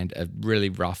 and a really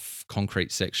rough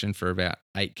concrete section for about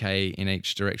 8k in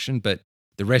each direction. But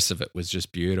the rest of it was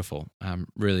just beautiful.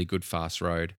 Really good fast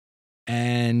road.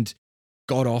 And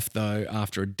got off, though,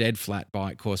 after a dead flat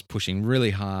bike course, pushing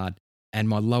really hard, and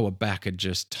my lower back had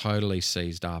just totally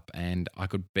seized up and I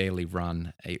could barely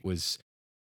run.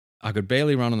 I could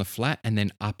barely run on the flat, and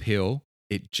then uphill,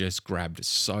 it just grabbed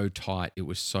so tight. It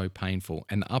was so painful.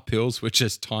 And the uphills were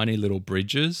just tiny little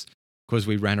bridges because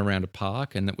we ran around a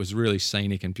park, and it was really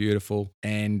scenic and beautiful.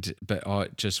 But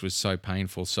it just was so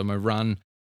painful. So my run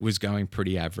was going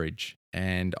pretty average.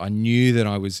 And I knew that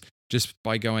I was, just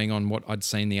by going on what I'd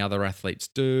seen the other athletes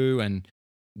do and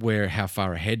how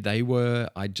far ahead they were,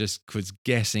 I just was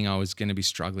guessing I was going to be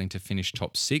struggling to finish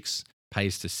top 6,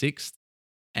 pace to 6th,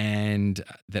 and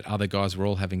that other guys were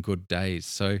all having good days.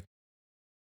 So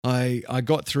I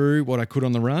got through what I could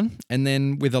on the run, and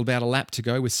then with about a lap to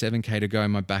go, with 7k to go,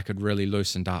 my back had really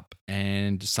loosened up,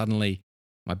 and suddenly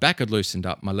my back had loosened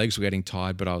up. My legs were getting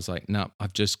tired, but I was like, no,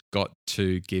 I've just got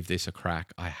to give this a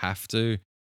crack. I have to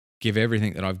give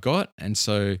everything that I've got. And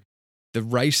so the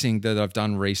racing that I've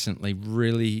done recently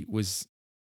really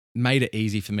made it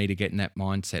easy for me to get in that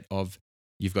mindset of,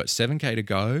 you've got 7k to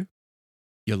go,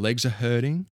 your legs are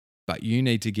hurting, but you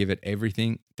need to give it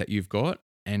everything that you've got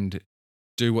and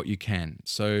do what you can.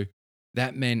 So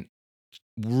that meant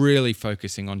really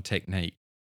focusing on technique.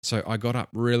 So I got up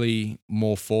really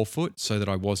more forefoot so that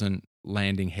I wasn't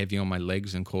landing heavy on my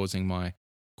legs and causing my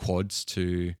quads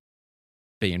to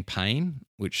be in pain,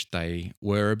 which they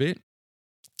were a bit.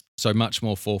 So much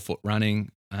more forefoot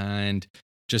running and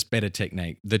just better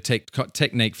technique. The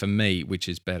technique for me, which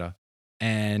is better,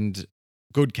 and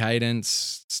good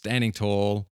cadence, standing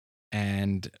tall,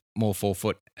 and more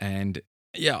forefoot, and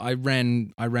yeah, I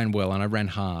ran well and I ran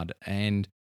hard, and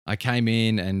I came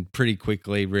in and pretty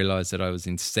quickly realized that I was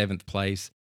in 7th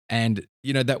place. And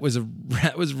that was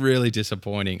that was really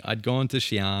disappointing. I'd gone to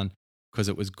Xi'an because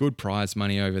it was good prize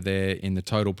money over there in the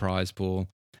total prize pool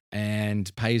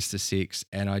and pays to 6,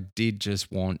 and I did just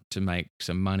want to make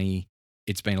some money.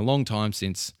 It's been a long time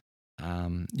since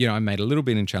I made a little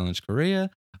bit in Challenge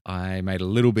Korea. I made a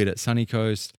little bit at Sunny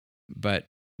Coast, but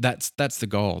that's the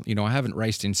goal. I haven't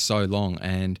raced in so long,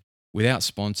 and without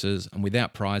sponsors and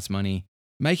without prize money,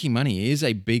 making money is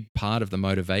a big part of the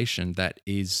motivation that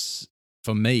is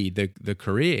for me the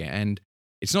career. And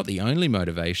it's not the only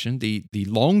motivation. The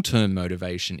long-term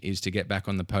motivation is to get back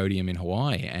on the podium in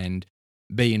Hawaii and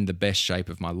be in the best shape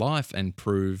of my life and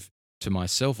prove to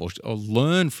myself or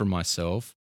learn from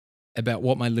myself about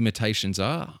what my limitations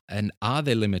are, and are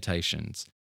there limitations.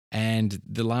 And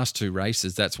the last 2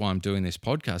 races, that's why I'm doing this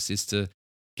podcast, is to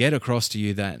get across to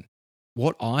you that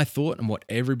what I thought and what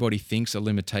everybody thinks are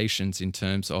limitations in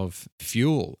terms of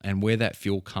fuel and where that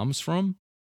fuel comes from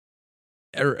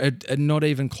are not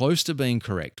even close to being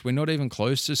correct. We're not even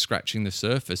close to scratching the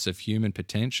surface of human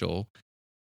potential,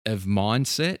 of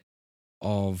mindset,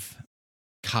 of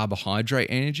carbohydrate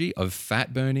energy, of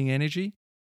fat burning energy.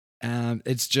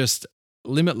 It's just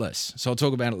limitless. So I'll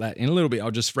talk about that in a little bit.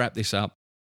 I'll just wrap this up.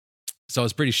 So I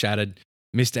was pretty shattered,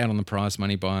 missed out on the prize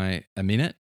money by a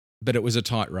minute, but it was a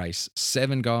tight race.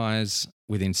 7 guys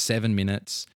within 7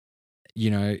 minutes.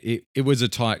 It was a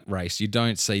tight race. You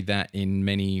don't see that in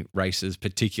many races,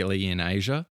 particularly in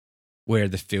Asia, where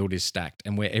the field is stacked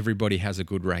and where everybody has a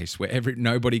good race, where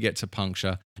nobody gets a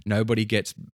puncture, nobody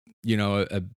gets,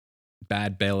 a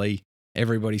bad belly.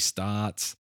 Everybody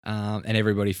starts and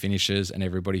everybody finishes and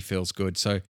everybody feels good.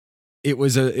 So it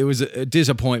was a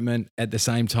disappointment. At the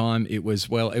same time, it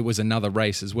was another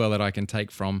race as well that I can take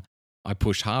from. I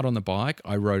pushed hard on the bike.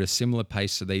 I rode a similar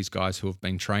pace to these guys who have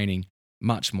been training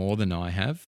much more than I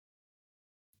have.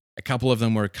 A couple of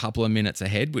them were a couple of minutes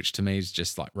ahead, which to me is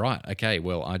just like, right, okay,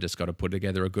 well, I just got to put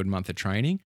together a good month of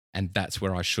training, and that's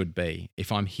where I should be.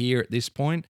 If I'm here at this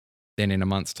point, then in a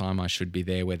month's time, I should be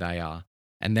there where they are.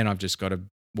 And then I've just got to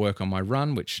work on my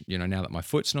run, which, now that my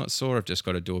foot's not sore, I've just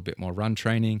got to do a bit more run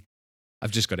training.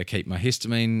 I've just got to keep my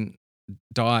histamine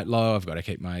diet low. I've got to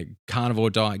keep my carnivore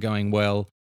diet going well.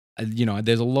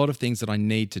 There's a lot of things that I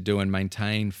need to do and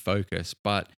maintain focus.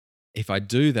 But if I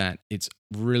do that, it's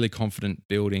really confident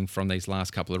building from these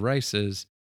last couple of races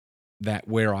that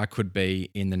where I could be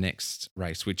in the next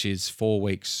race, which is 4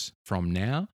 weeks from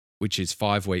now, which is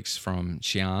 5 weeks from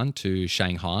Xi'an to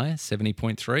Shanghai,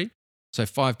 70.3. So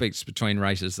 5 weeks between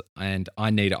races, and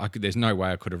there's no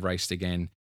way I could have raced again,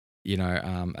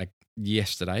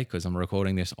 yesterday, because I'm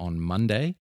recording this on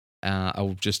Monday,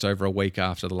 just over a week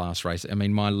after the last race. I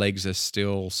mean, my legs are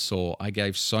still sore. I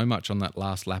gave so much on that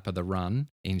last lap of the run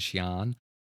in Xi'an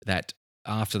that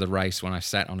after the race, when I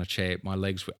sat on a chair, my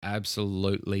legs were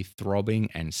absolutely throbbing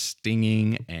and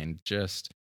stinging and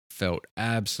just felt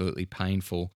absolutely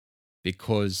painful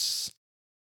because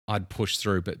I'd pushed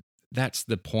through. But that's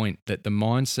the point, that the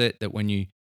mindset that when you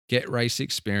get race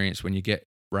experience, when you get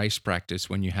race practice,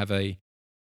 when you have a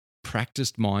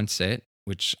practiced mindset,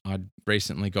 which I'd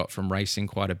recently got from racing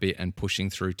quite a bit and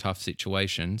pushing through tough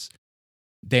situations,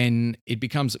 then it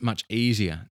becomes much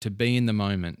easier to be in the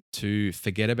moment, to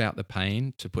forget about the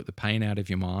pain, to put the pain out of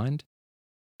your mind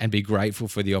and be grateful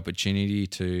for the opportunity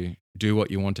to do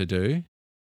what you want to do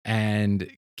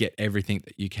and get everything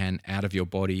that you can out of your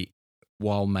body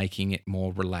while making it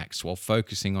more relaxed, while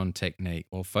focusing on technique,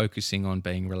 while focusing on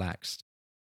being relaxed.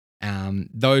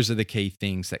 Those are the key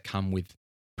things that come with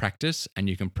practice, and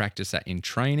you can practice that in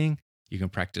training. You can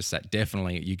practice that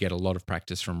definitely. You get a lot of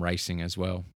practice from racing as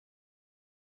well.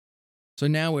 So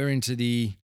now we're into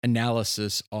the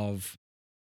analysis of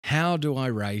how do I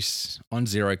race on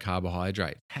 0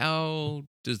 carbohydrate? How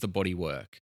does the body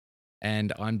work?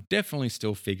 And I'm definitely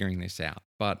still figuring this out,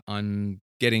 but I'm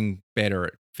getting better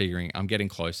at I'm getting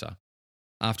closer.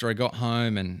 After I got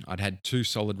home and I'd had 2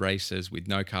 solid races with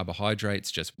no carbohydrates,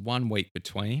 just 1 week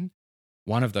between,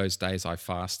 one of those days I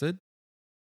fasted.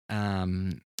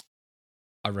 I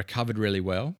recovered really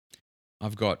well.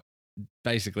 I've got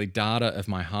basically data of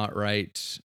my heart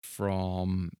rate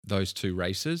from those 2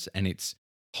 races, and it's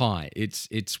high. It's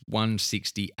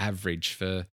 160 average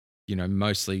for,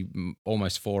 mostly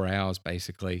almost 4 hours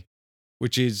basically,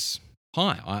 which is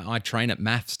high. I train at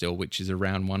MAF still, which is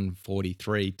around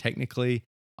 143 technically.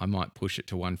 I might push it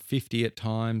to 150 at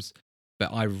times,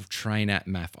 but I train at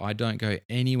MAF. I don't go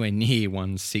anywhere near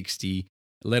 160,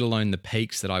 let alone the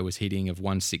peaks that I was hitting of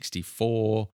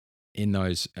 164 in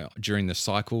those during the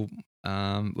cycle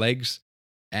legs.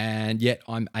 And yet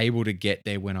I'm able to get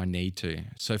there when I need to.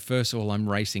 So first of all, I'm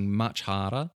racing much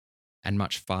harder and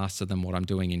much faster than what I'm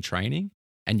doing in training.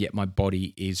 And yet my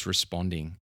body is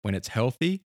responding. When it's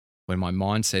healthy, when my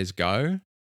mind says go,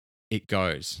 it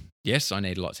goes. Yes, I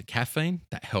need lots of caffeine.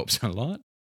 That helps a lot.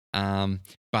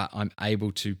 But I'm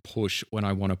able to push when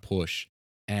I want to push.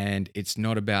 And it's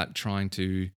not about trying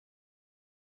to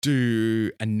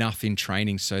do enough in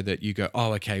training so that you go,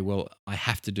 oh, okay, well, I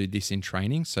have to do this in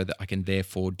training so that I can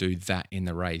therefore do that in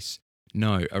the race.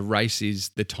 No, a race is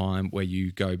the time where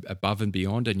you go above and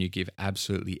beyond and you give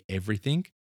absolutely everything.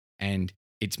 And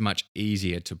it's much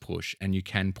easier to push, and you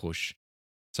can push.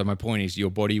 So my point is,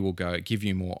 your body will give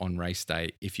you more on race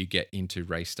day if you get into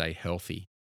race day healthy.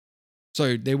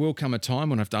 So there will come a time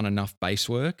when I've done enough base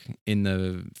work in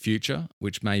the future,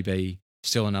 which may be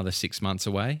still another 6 months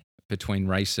away between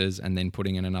races, and then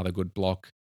putting in another good block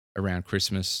around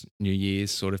Christmas, New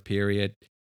Year's sort of period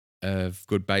of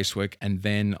good base work. And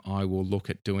then I will look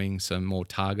at doing some more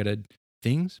targeted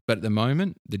things. But at the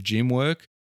moment, the gym work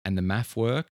and the MAF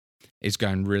work is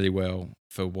going really well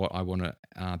for what I want to,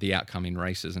 the outcome in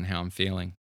races and how I'm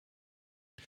feeling.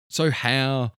 So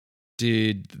how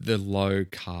did the low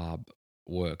carb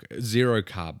work? Zero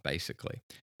carb, basically.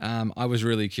 I was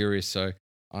really curious. So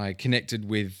I connected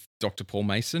with Dr. Paul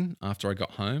Mason after I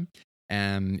got home.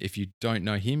 If you don't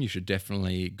know him, you should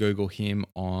definitely Google him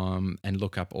and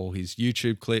look up all his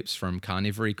YouTube clips from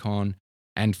Carnivory Con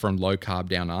and from Low Carb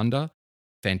Down Under.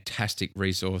 Fantastic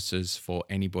resources for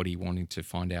anybody wanting to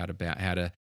find out about how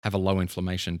to have a low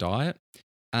inflammation diet.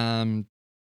 And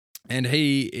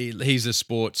he's a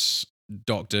sports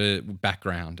doctor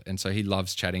background, and so he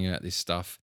loves chatting about this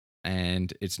stuff.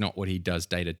 And it's not what he does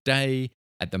day to day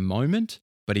at the moment,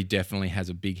 but he definitely has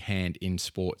a big hand in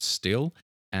sports still,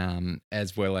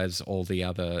 as well as all the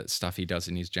other stuff he does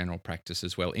in his general practice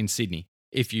as well in Sydney.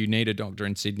 If you need a doctor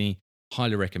in Sydney,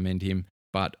 highly recommend him,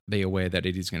 but be aware that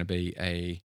it is going to be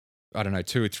a,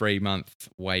 2 or 3 month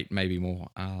wait, maybe more.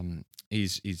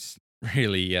 He's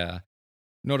really,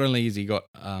 not only has he got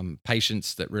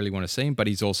patients that really want to see him, but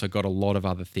he's also got a lot of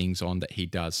other things on that he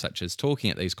does, such as talking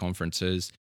at these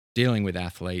conferences, dealing with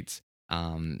athletes,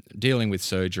 dealing with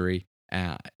surgery,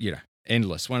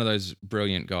 endless. One of those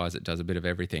brilliant guys that does a bit of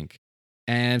everything.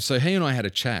 And so he and I had a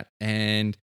chat,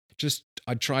 and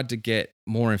I tried to get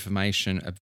more information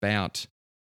about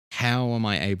how am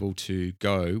I able to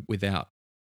go without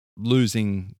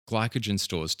losing glycogen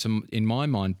stores. In my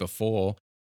mind before,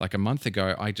 like a month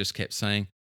ago, I just kept saying,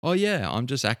 oh yeah, I'm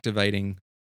just activating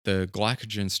the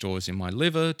glycogen stores in my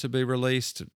liver to be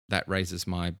released. That raises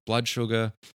my blood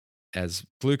sugar as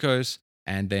glucose,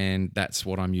 and then that's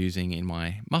what I'm using in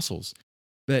my muscles.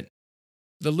 But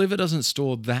the liver doesn't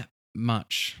store that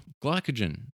much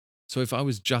glycogen. So if I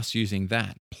was just using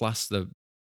that plus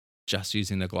just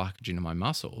using the glycogen in my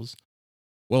muscles,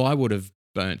 well, I would have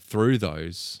burnt through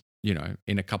those,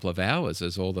 in a couple of hours,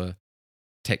 as all the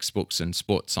textbooks and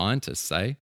sports scientists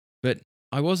say. But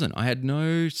I wasn't. I had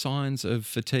no signs of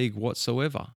fatigue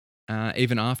whatsoever,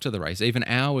 even after the race, even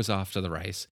hours after the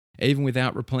race, even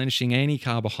without replenishing any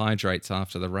carbohydrates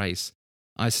after the race.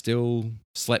 I still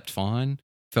slept fine,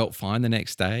 felt fine the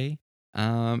next day.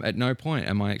 At no point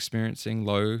am I experiencing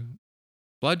low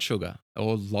blood sugar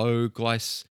or low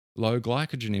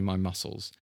glycogen in my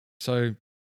muscles. So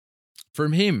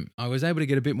from him, I was able to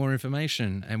get a bit more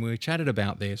information, and we chatted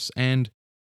about this. And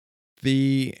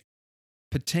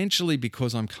potentially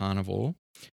because I'm carnivore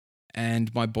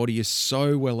and my body is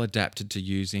so well adapted to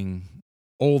using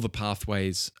all the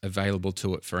pathways available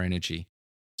to it for energy.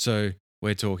 So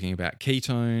we're talking about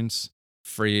ketones,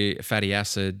 free fatty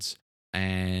acids,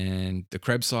 and the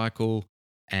Krebs cycle,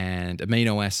 and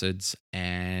amino acids,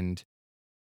 and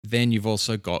then you've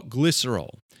also got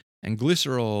glycerol. And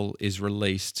glycerol is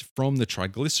released from the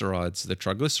triglycerides. The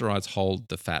triglycerides hold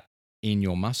the fat in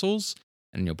your muscles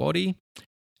and your body.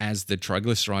 As the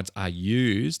triglycerides are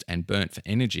used and burnt for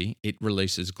energy, it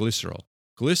releases glycerol.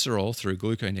 Glycerol, through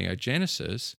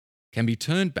gluconeogenesis, can be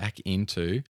turned back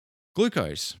into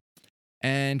glucose.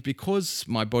 And because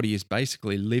my body is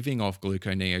basically living off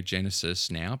gluconeogenesis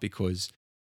now, but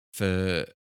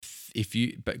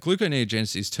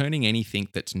gluconeogenesis is turning anything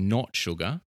that's not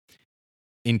sugar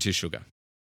into sugar.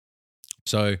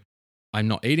 So I'm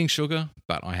not eating sugar,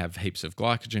 but I have heaps of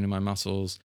glycogen in my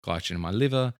muscles, glycogen in my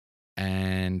liver,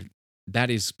 and that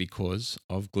is because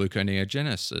of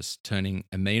gluconeogenesis, turning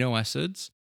amino acids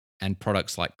and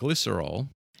products like glycerol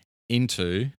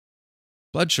into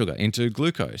blood sugar, into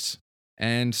glucose.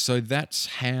 And so that's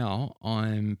how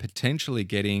I'm potentially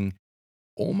getting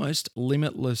almost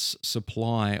limitless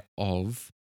supply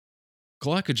of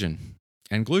glycogen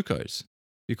and glucose,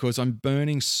 because I'm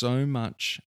burning so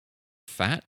much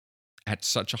fat at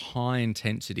such a high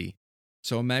intensity.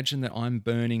 So imagine that I'm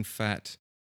burning fat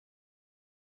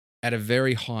at a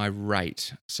very high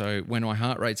rate. So when my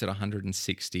heart rate's at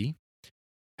 160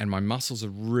 and my muscles are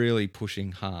really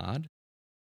pushing hard,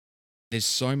 there's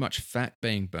so much fat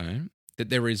being burned that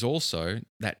there is also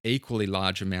that equally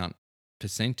large amount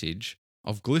percentage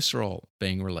of glycerol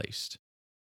being released.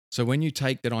 So when you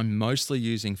take that I'm mostly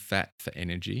using fat for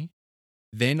energy,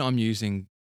 then I'm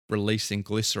releasing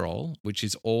glycerol, which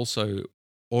is also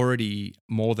already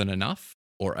more than enough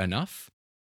or enough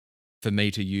for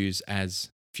me to use as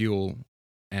fuel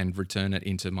and return it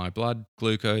into my blood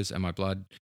glucose and my blood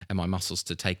and my muscles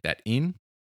to take that in,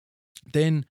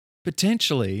 then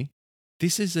potentially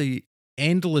this is a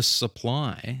endless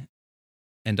supply.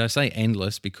 And I say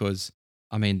endless because,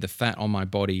 I mean, the fat on my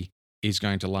body is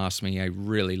going to last me a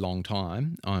really long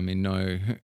time. I'm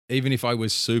in even if I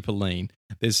was super lean,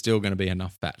 there's still going to be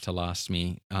enough fat to last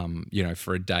me,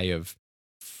 for a day of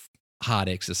hard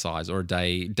exercise or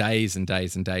days and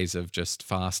days and days of just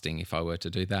fasting if I were to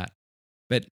do that.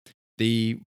 But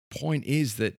the point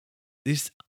is that this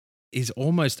is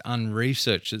almost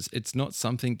unresearched. It's not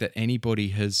something that anybody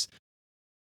has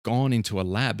gone into a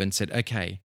lab and said,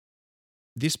 okay,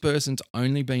 this person's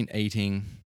only been eating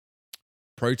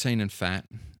protein and fat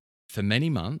for many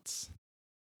months.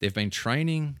 They've been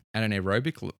training at an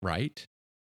aerobic rate.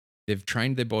 They've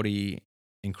trained their body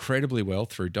incredibly well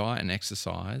through diet and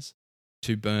exercise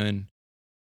to burn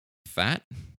fat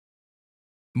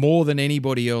more than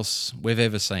anybody else we've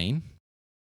ever seen.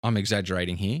 I'm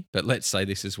exaggerating here, but let's say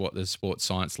this is what the sports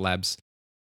science labs,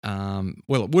 it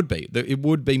would be. It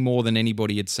would be more than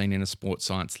anybody had seen in a sports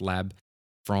science lab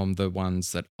from the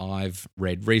ones that I've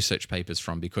read research papers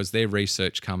from, because their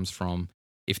research comes from,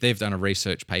 if they've done a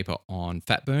research paper on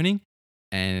fat burning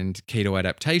and keto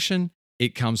adaptation,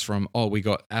 it comes from, we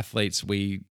got athletes,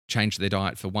 we changed their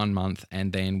diet for 1 month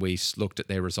and then we looked at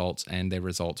their results and their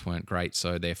results weren't great.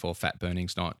 So therefore fat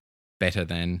burning's not better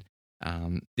than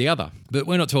the other. But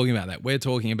we're not talking about that. We're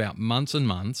talking about months and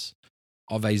months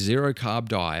of a zero carb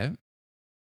diet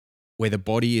where the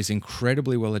body is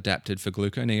incredibly well adapted for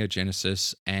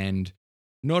gluconeogenesis. And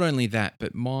not only that,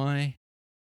 but my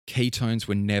ketones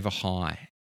were never high.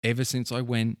 Ever since I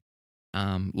went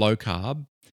low carb,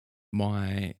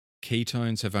 my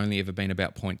ketones have only ever been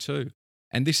about 0.2.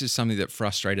 And this is something that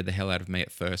frustrated the hell out of me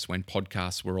at first when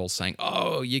podcasts were all saying,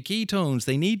 your ketones,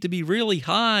 they need to be really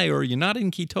high or you're not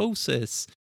in ketosis.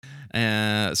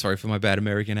 Sorry for my bad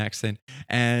American accent.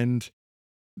 And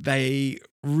they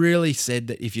really said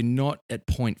that if you're not at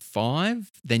 0.5,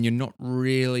 then you're not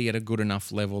really at a good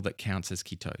enough level that counts as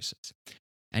ketosis.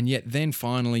 And yet then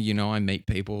finally, I meet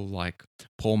people like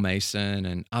Paul Mason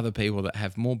and other people that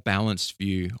have more balanced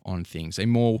view on things, a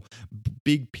more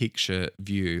big picture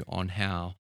view on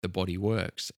how the body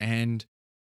works. And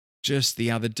just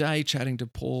the other day chatting to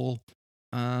Paul,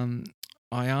 I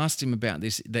asked him about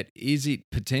this, that is it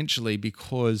potentially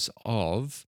because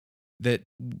of that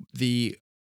the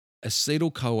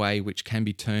acetyl-CoA, which can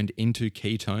be turned into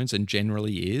ketones and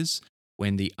generally is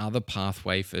when the other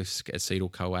pathway for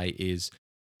acetyl-CoA is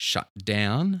shut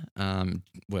down.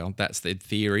 That's the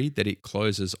theory, that it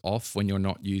closes off when you're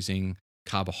not using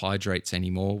carbohydrates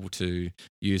anymore to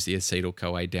use the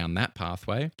acetyl-CoA down that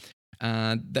pathway.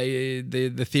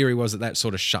 The theory was that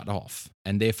sort of shut off,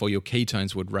 and therefore your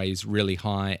ketones would raise really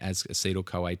high as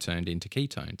acetyl-CoA turned into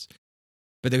ketones.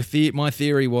 But my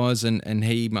theory was, and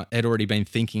he had already been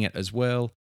thinking it as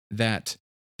well, that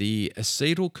the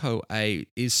acetyl-CoA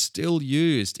is still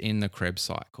used in the Krebs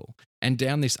cycle and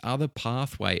down this other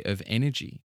pathway of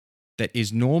energy that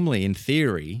is normally, in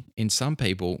theory, in some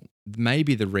people,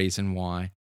 maybe the reason why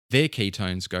their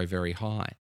ketones go very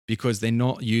high, because they're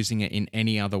not using it in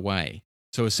any other way.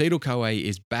 So acetyl-CoA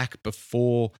is back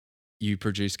before you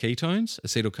produce ketones.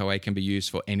 Acetyl-CoA can be used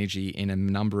for energy in a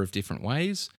number of different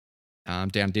ways,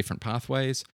 down different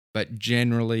pathways, but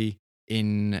generally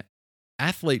in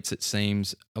athletes, it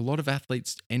seems, a lot of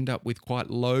athletes end up with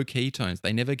quite low ketones.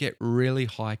 They never get really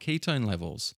high ketone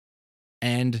levels.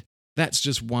 And that's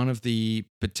just one of the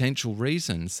potential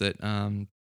reasons that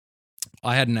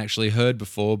I hadn't actually heard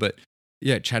before. But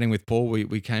yeah, chatting with Paul,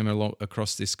 we came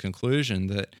across this conclusion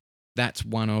that that's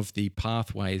one of the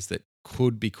pathways that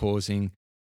could be causing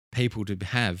people to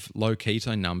have low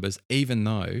ketone numbers, even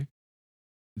though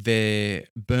they're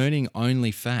burning only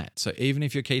fat. So even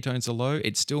if your ketones are low,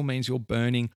 it still means you're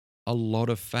burning a lot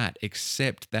of fat,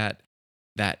 except that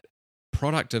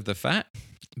product of the fat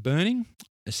burning,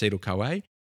 acetyl-CoA,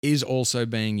 is also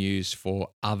being used for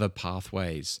other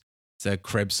pathways, the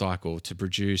Krebs cycle, to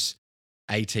produce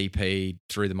ATP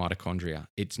through the mitochondria.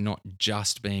 It's not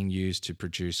just being used to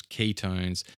produce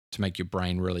ketones to make your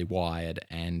brain really wired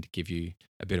and give you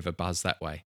a bit of a buzz that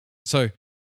way. So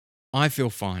I feel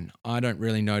fine. I don't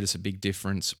really notice a big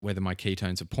difference whether my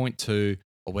ketones are 0.2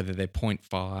 or whether they're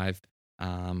 0.5.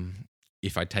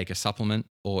 If I take a supplement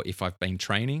or if I've been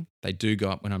training, they do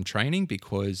go up when I'm training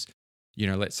because,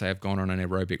 let's say I've gone on an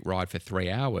aerobic ride for 3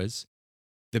 hours,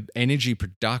 the energy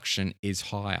production is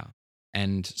higher.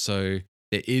 And so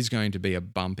there is going to be a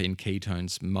bump in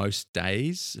ketones most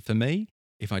days for me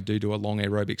if I do a long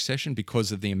aerobic session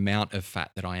because of the amount of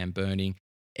fat that I am burning.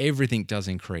 Everything does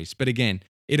increase. But again,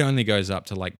 it only goes up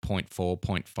to like 0.4,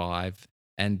 0.5.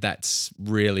 And that's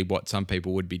really what some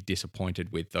people would be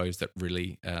disappointed with, those that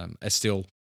really are still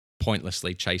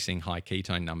pointlessly chasing high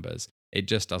ketone numbers. It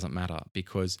just doesn't matter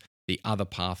because the other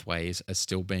pathways are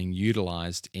still being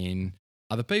utilized in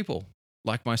other people,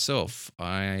 like myself,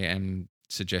 I am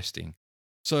suggesting.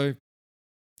 So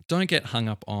don't get hung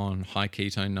up on high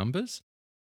ketone numbers.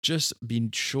 Just be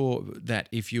sure that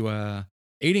if you are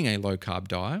eating a low carb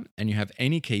diet and you have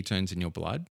any ketones in your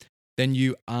blood, then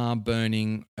you are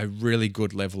burning a really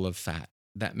good level of fat.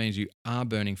 That means you are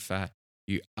burning fat,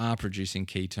 you are producing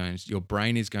ketones. Your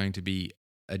brain is going to be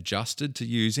adjusted to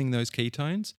using those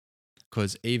ketones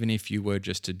because even if you were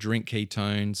just to drink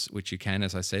ketones, which you can,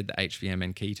 as I said, the HVM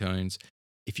and ketones,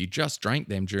 if you just drank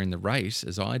them during the race,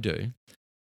 as I do,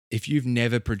 if you've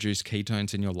never produced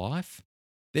ketones in your life,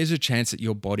 there's a chance that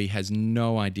your body has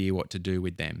no idea what to do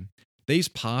with them. These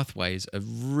pathways are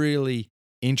really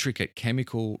intricate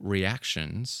chemical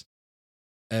reactions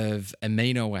of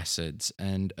amino acids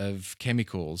and of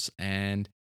chemicals. And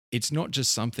it's not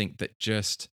just something that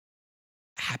just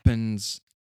happens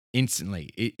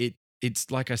instantly. It's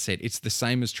like I said, it's the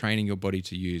same as training your body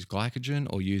to use glycogen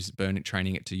or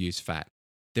training it to use fat.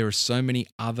 There are so many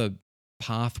other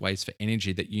pathways for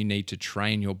energy that you need to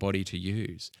train your body to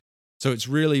use. So it's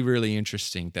really, really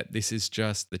interesting that this is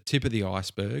just the tip of the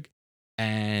iceberg.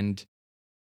 And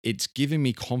it's giving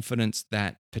me confidence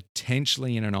that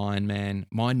potentially in an Ironman,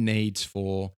 my needs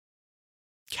for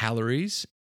calories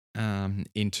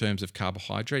in terms of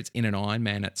carbohydrates in an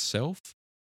Ironman itself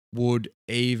would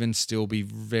even still be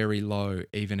very low,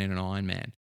 even in an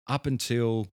Ironman. Up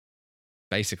until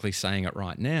basically saying it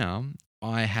right now,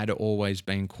 I had always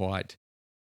been quite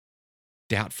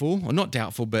doubtful, or not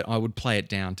doubtful, but I would play it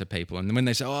down to people. And when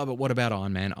they say, but what about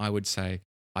Ironman? I would say,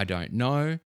 I don't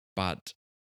know, but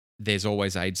there's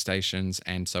always aid stations.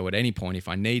 And so at any point, if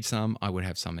I need some, I would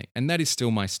have something. And that is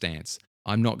still my stance.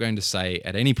 I'm not going to say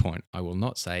at any point, I will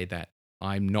not say that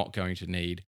I'm not going to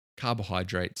need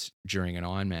carbohydrates during an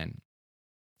Ironman.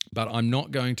 But I'm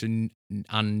not going to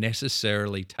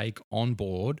unnecessarily take on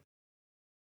board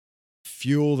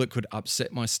fuel that could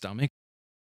upset my stomach.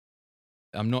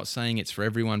 I'm not saying it's for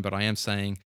everyone, but I am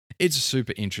saying it's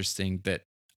super interesting that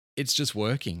it's just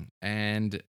working.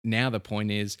 And now the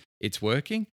point is it's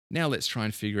working. Now let's try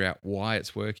and figure out why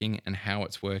it's working and how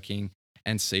it's working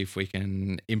and see if we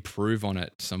can improve on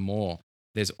it some more.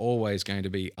 There's always going to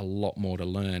be a lot more to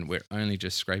learn. We're only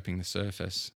just scraping the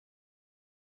surface.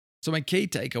 So my key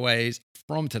takeaways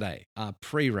from today are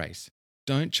pre-race.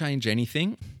 Don't change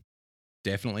anything.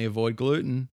 Definitely avoid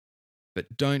gluten,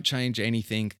 but don't change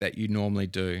anything that you normally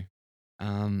do.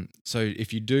 So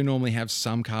if you do normally have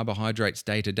some carbohydrates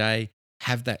day to day,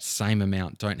 have that same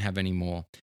amount. Don't have any more.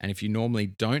 And if you normally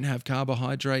don't have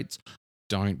carbohydrates,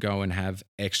 don't go and have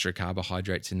extra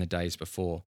carbohydrates in the days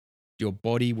before. Your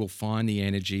body will find the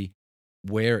energy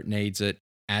where it needs it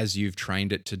as you've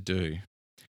trained it to do.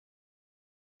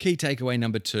 Key takeaway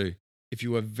number 2, if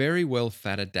you are very well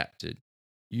fat adapted,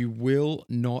 you will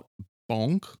not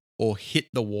bonk or hit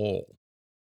the wall.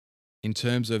 In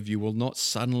terms of you will not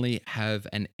suddenly have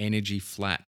an energy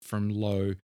flat from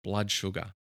low blood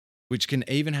sugar, which can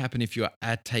even happen if you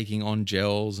are taking on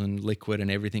gels and liquid and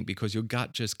everything because your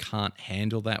gut just can't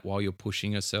handle that while you're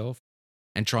pushing yourself.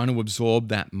 And trying to absorb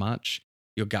that much,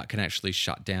 your gut can actually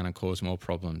shut down and cause more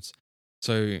problems.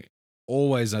 So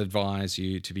always advise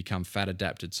you to become fat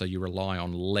adapted so you rely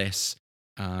on less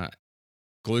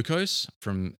glucose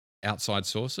from outside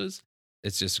sources.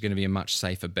 It's just going to be a much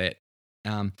safer bet.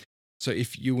 So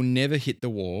if you will never hit the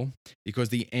wall because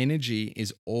the energy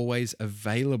is always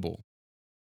available.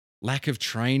 Lack of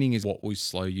training is what will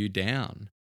slow you down.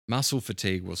 Muscle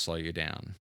fatigue will slow you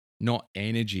down, not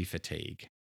energy fatigue.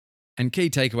 And key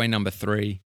takeaway number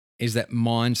 3 is that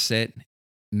mindset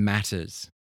matters.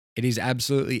 It is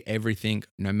absolutely everything.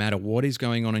 No matter what is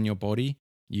going on in your body,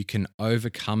 you can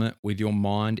overcome it with your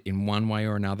mind in one way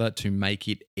or another to make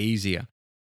it easier.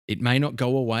 It may not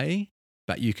go away,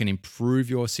 but you can improve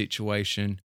your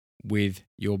situation with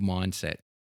your mindset.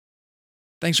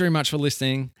 Thanks very much for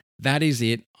listening. That is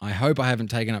it. I hope I haven't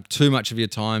taken up too much of your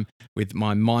time with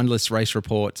my mindless race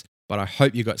reports, but I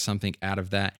hope you got something out of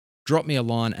that. Drop me a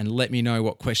line and let me know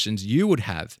what questions you would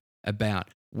have about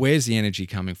where's the energy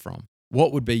coming from?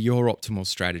 What would be your optimal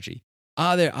strategy?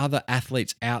 Are there other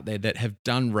athletes out there that have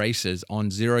done races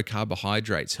on zero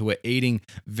carbohydrates who are eating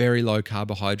very low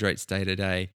carbohydrates day to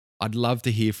day? I'd love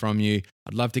to hear from you.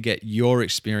 I'd love to get your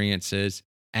experiences,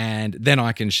 and then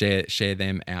I can share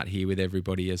them out here with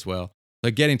everybody as well.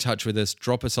 So get in touch with us,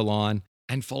 drop us a line,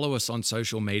 and follow us on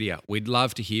social media. We'd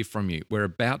love to hear from you. We're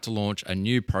about to launch a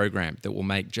new program that will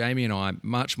make Jamie and I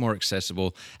much more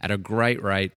accessible at a great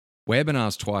rate.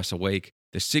 Webinars twice a week,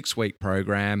 the 6-week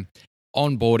program,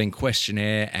 onboarding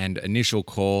questionnaire and initial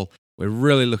call. We're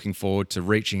really looking forward to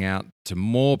reaching out to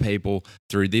more people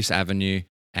through this avenue,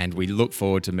 and we look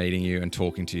forward to meeting you and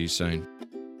talking to you soon.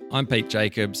 I'm Pete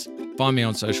Jacobs. Find me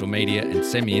on social media and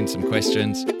send me in some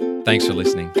questions. Thanks for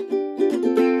listening.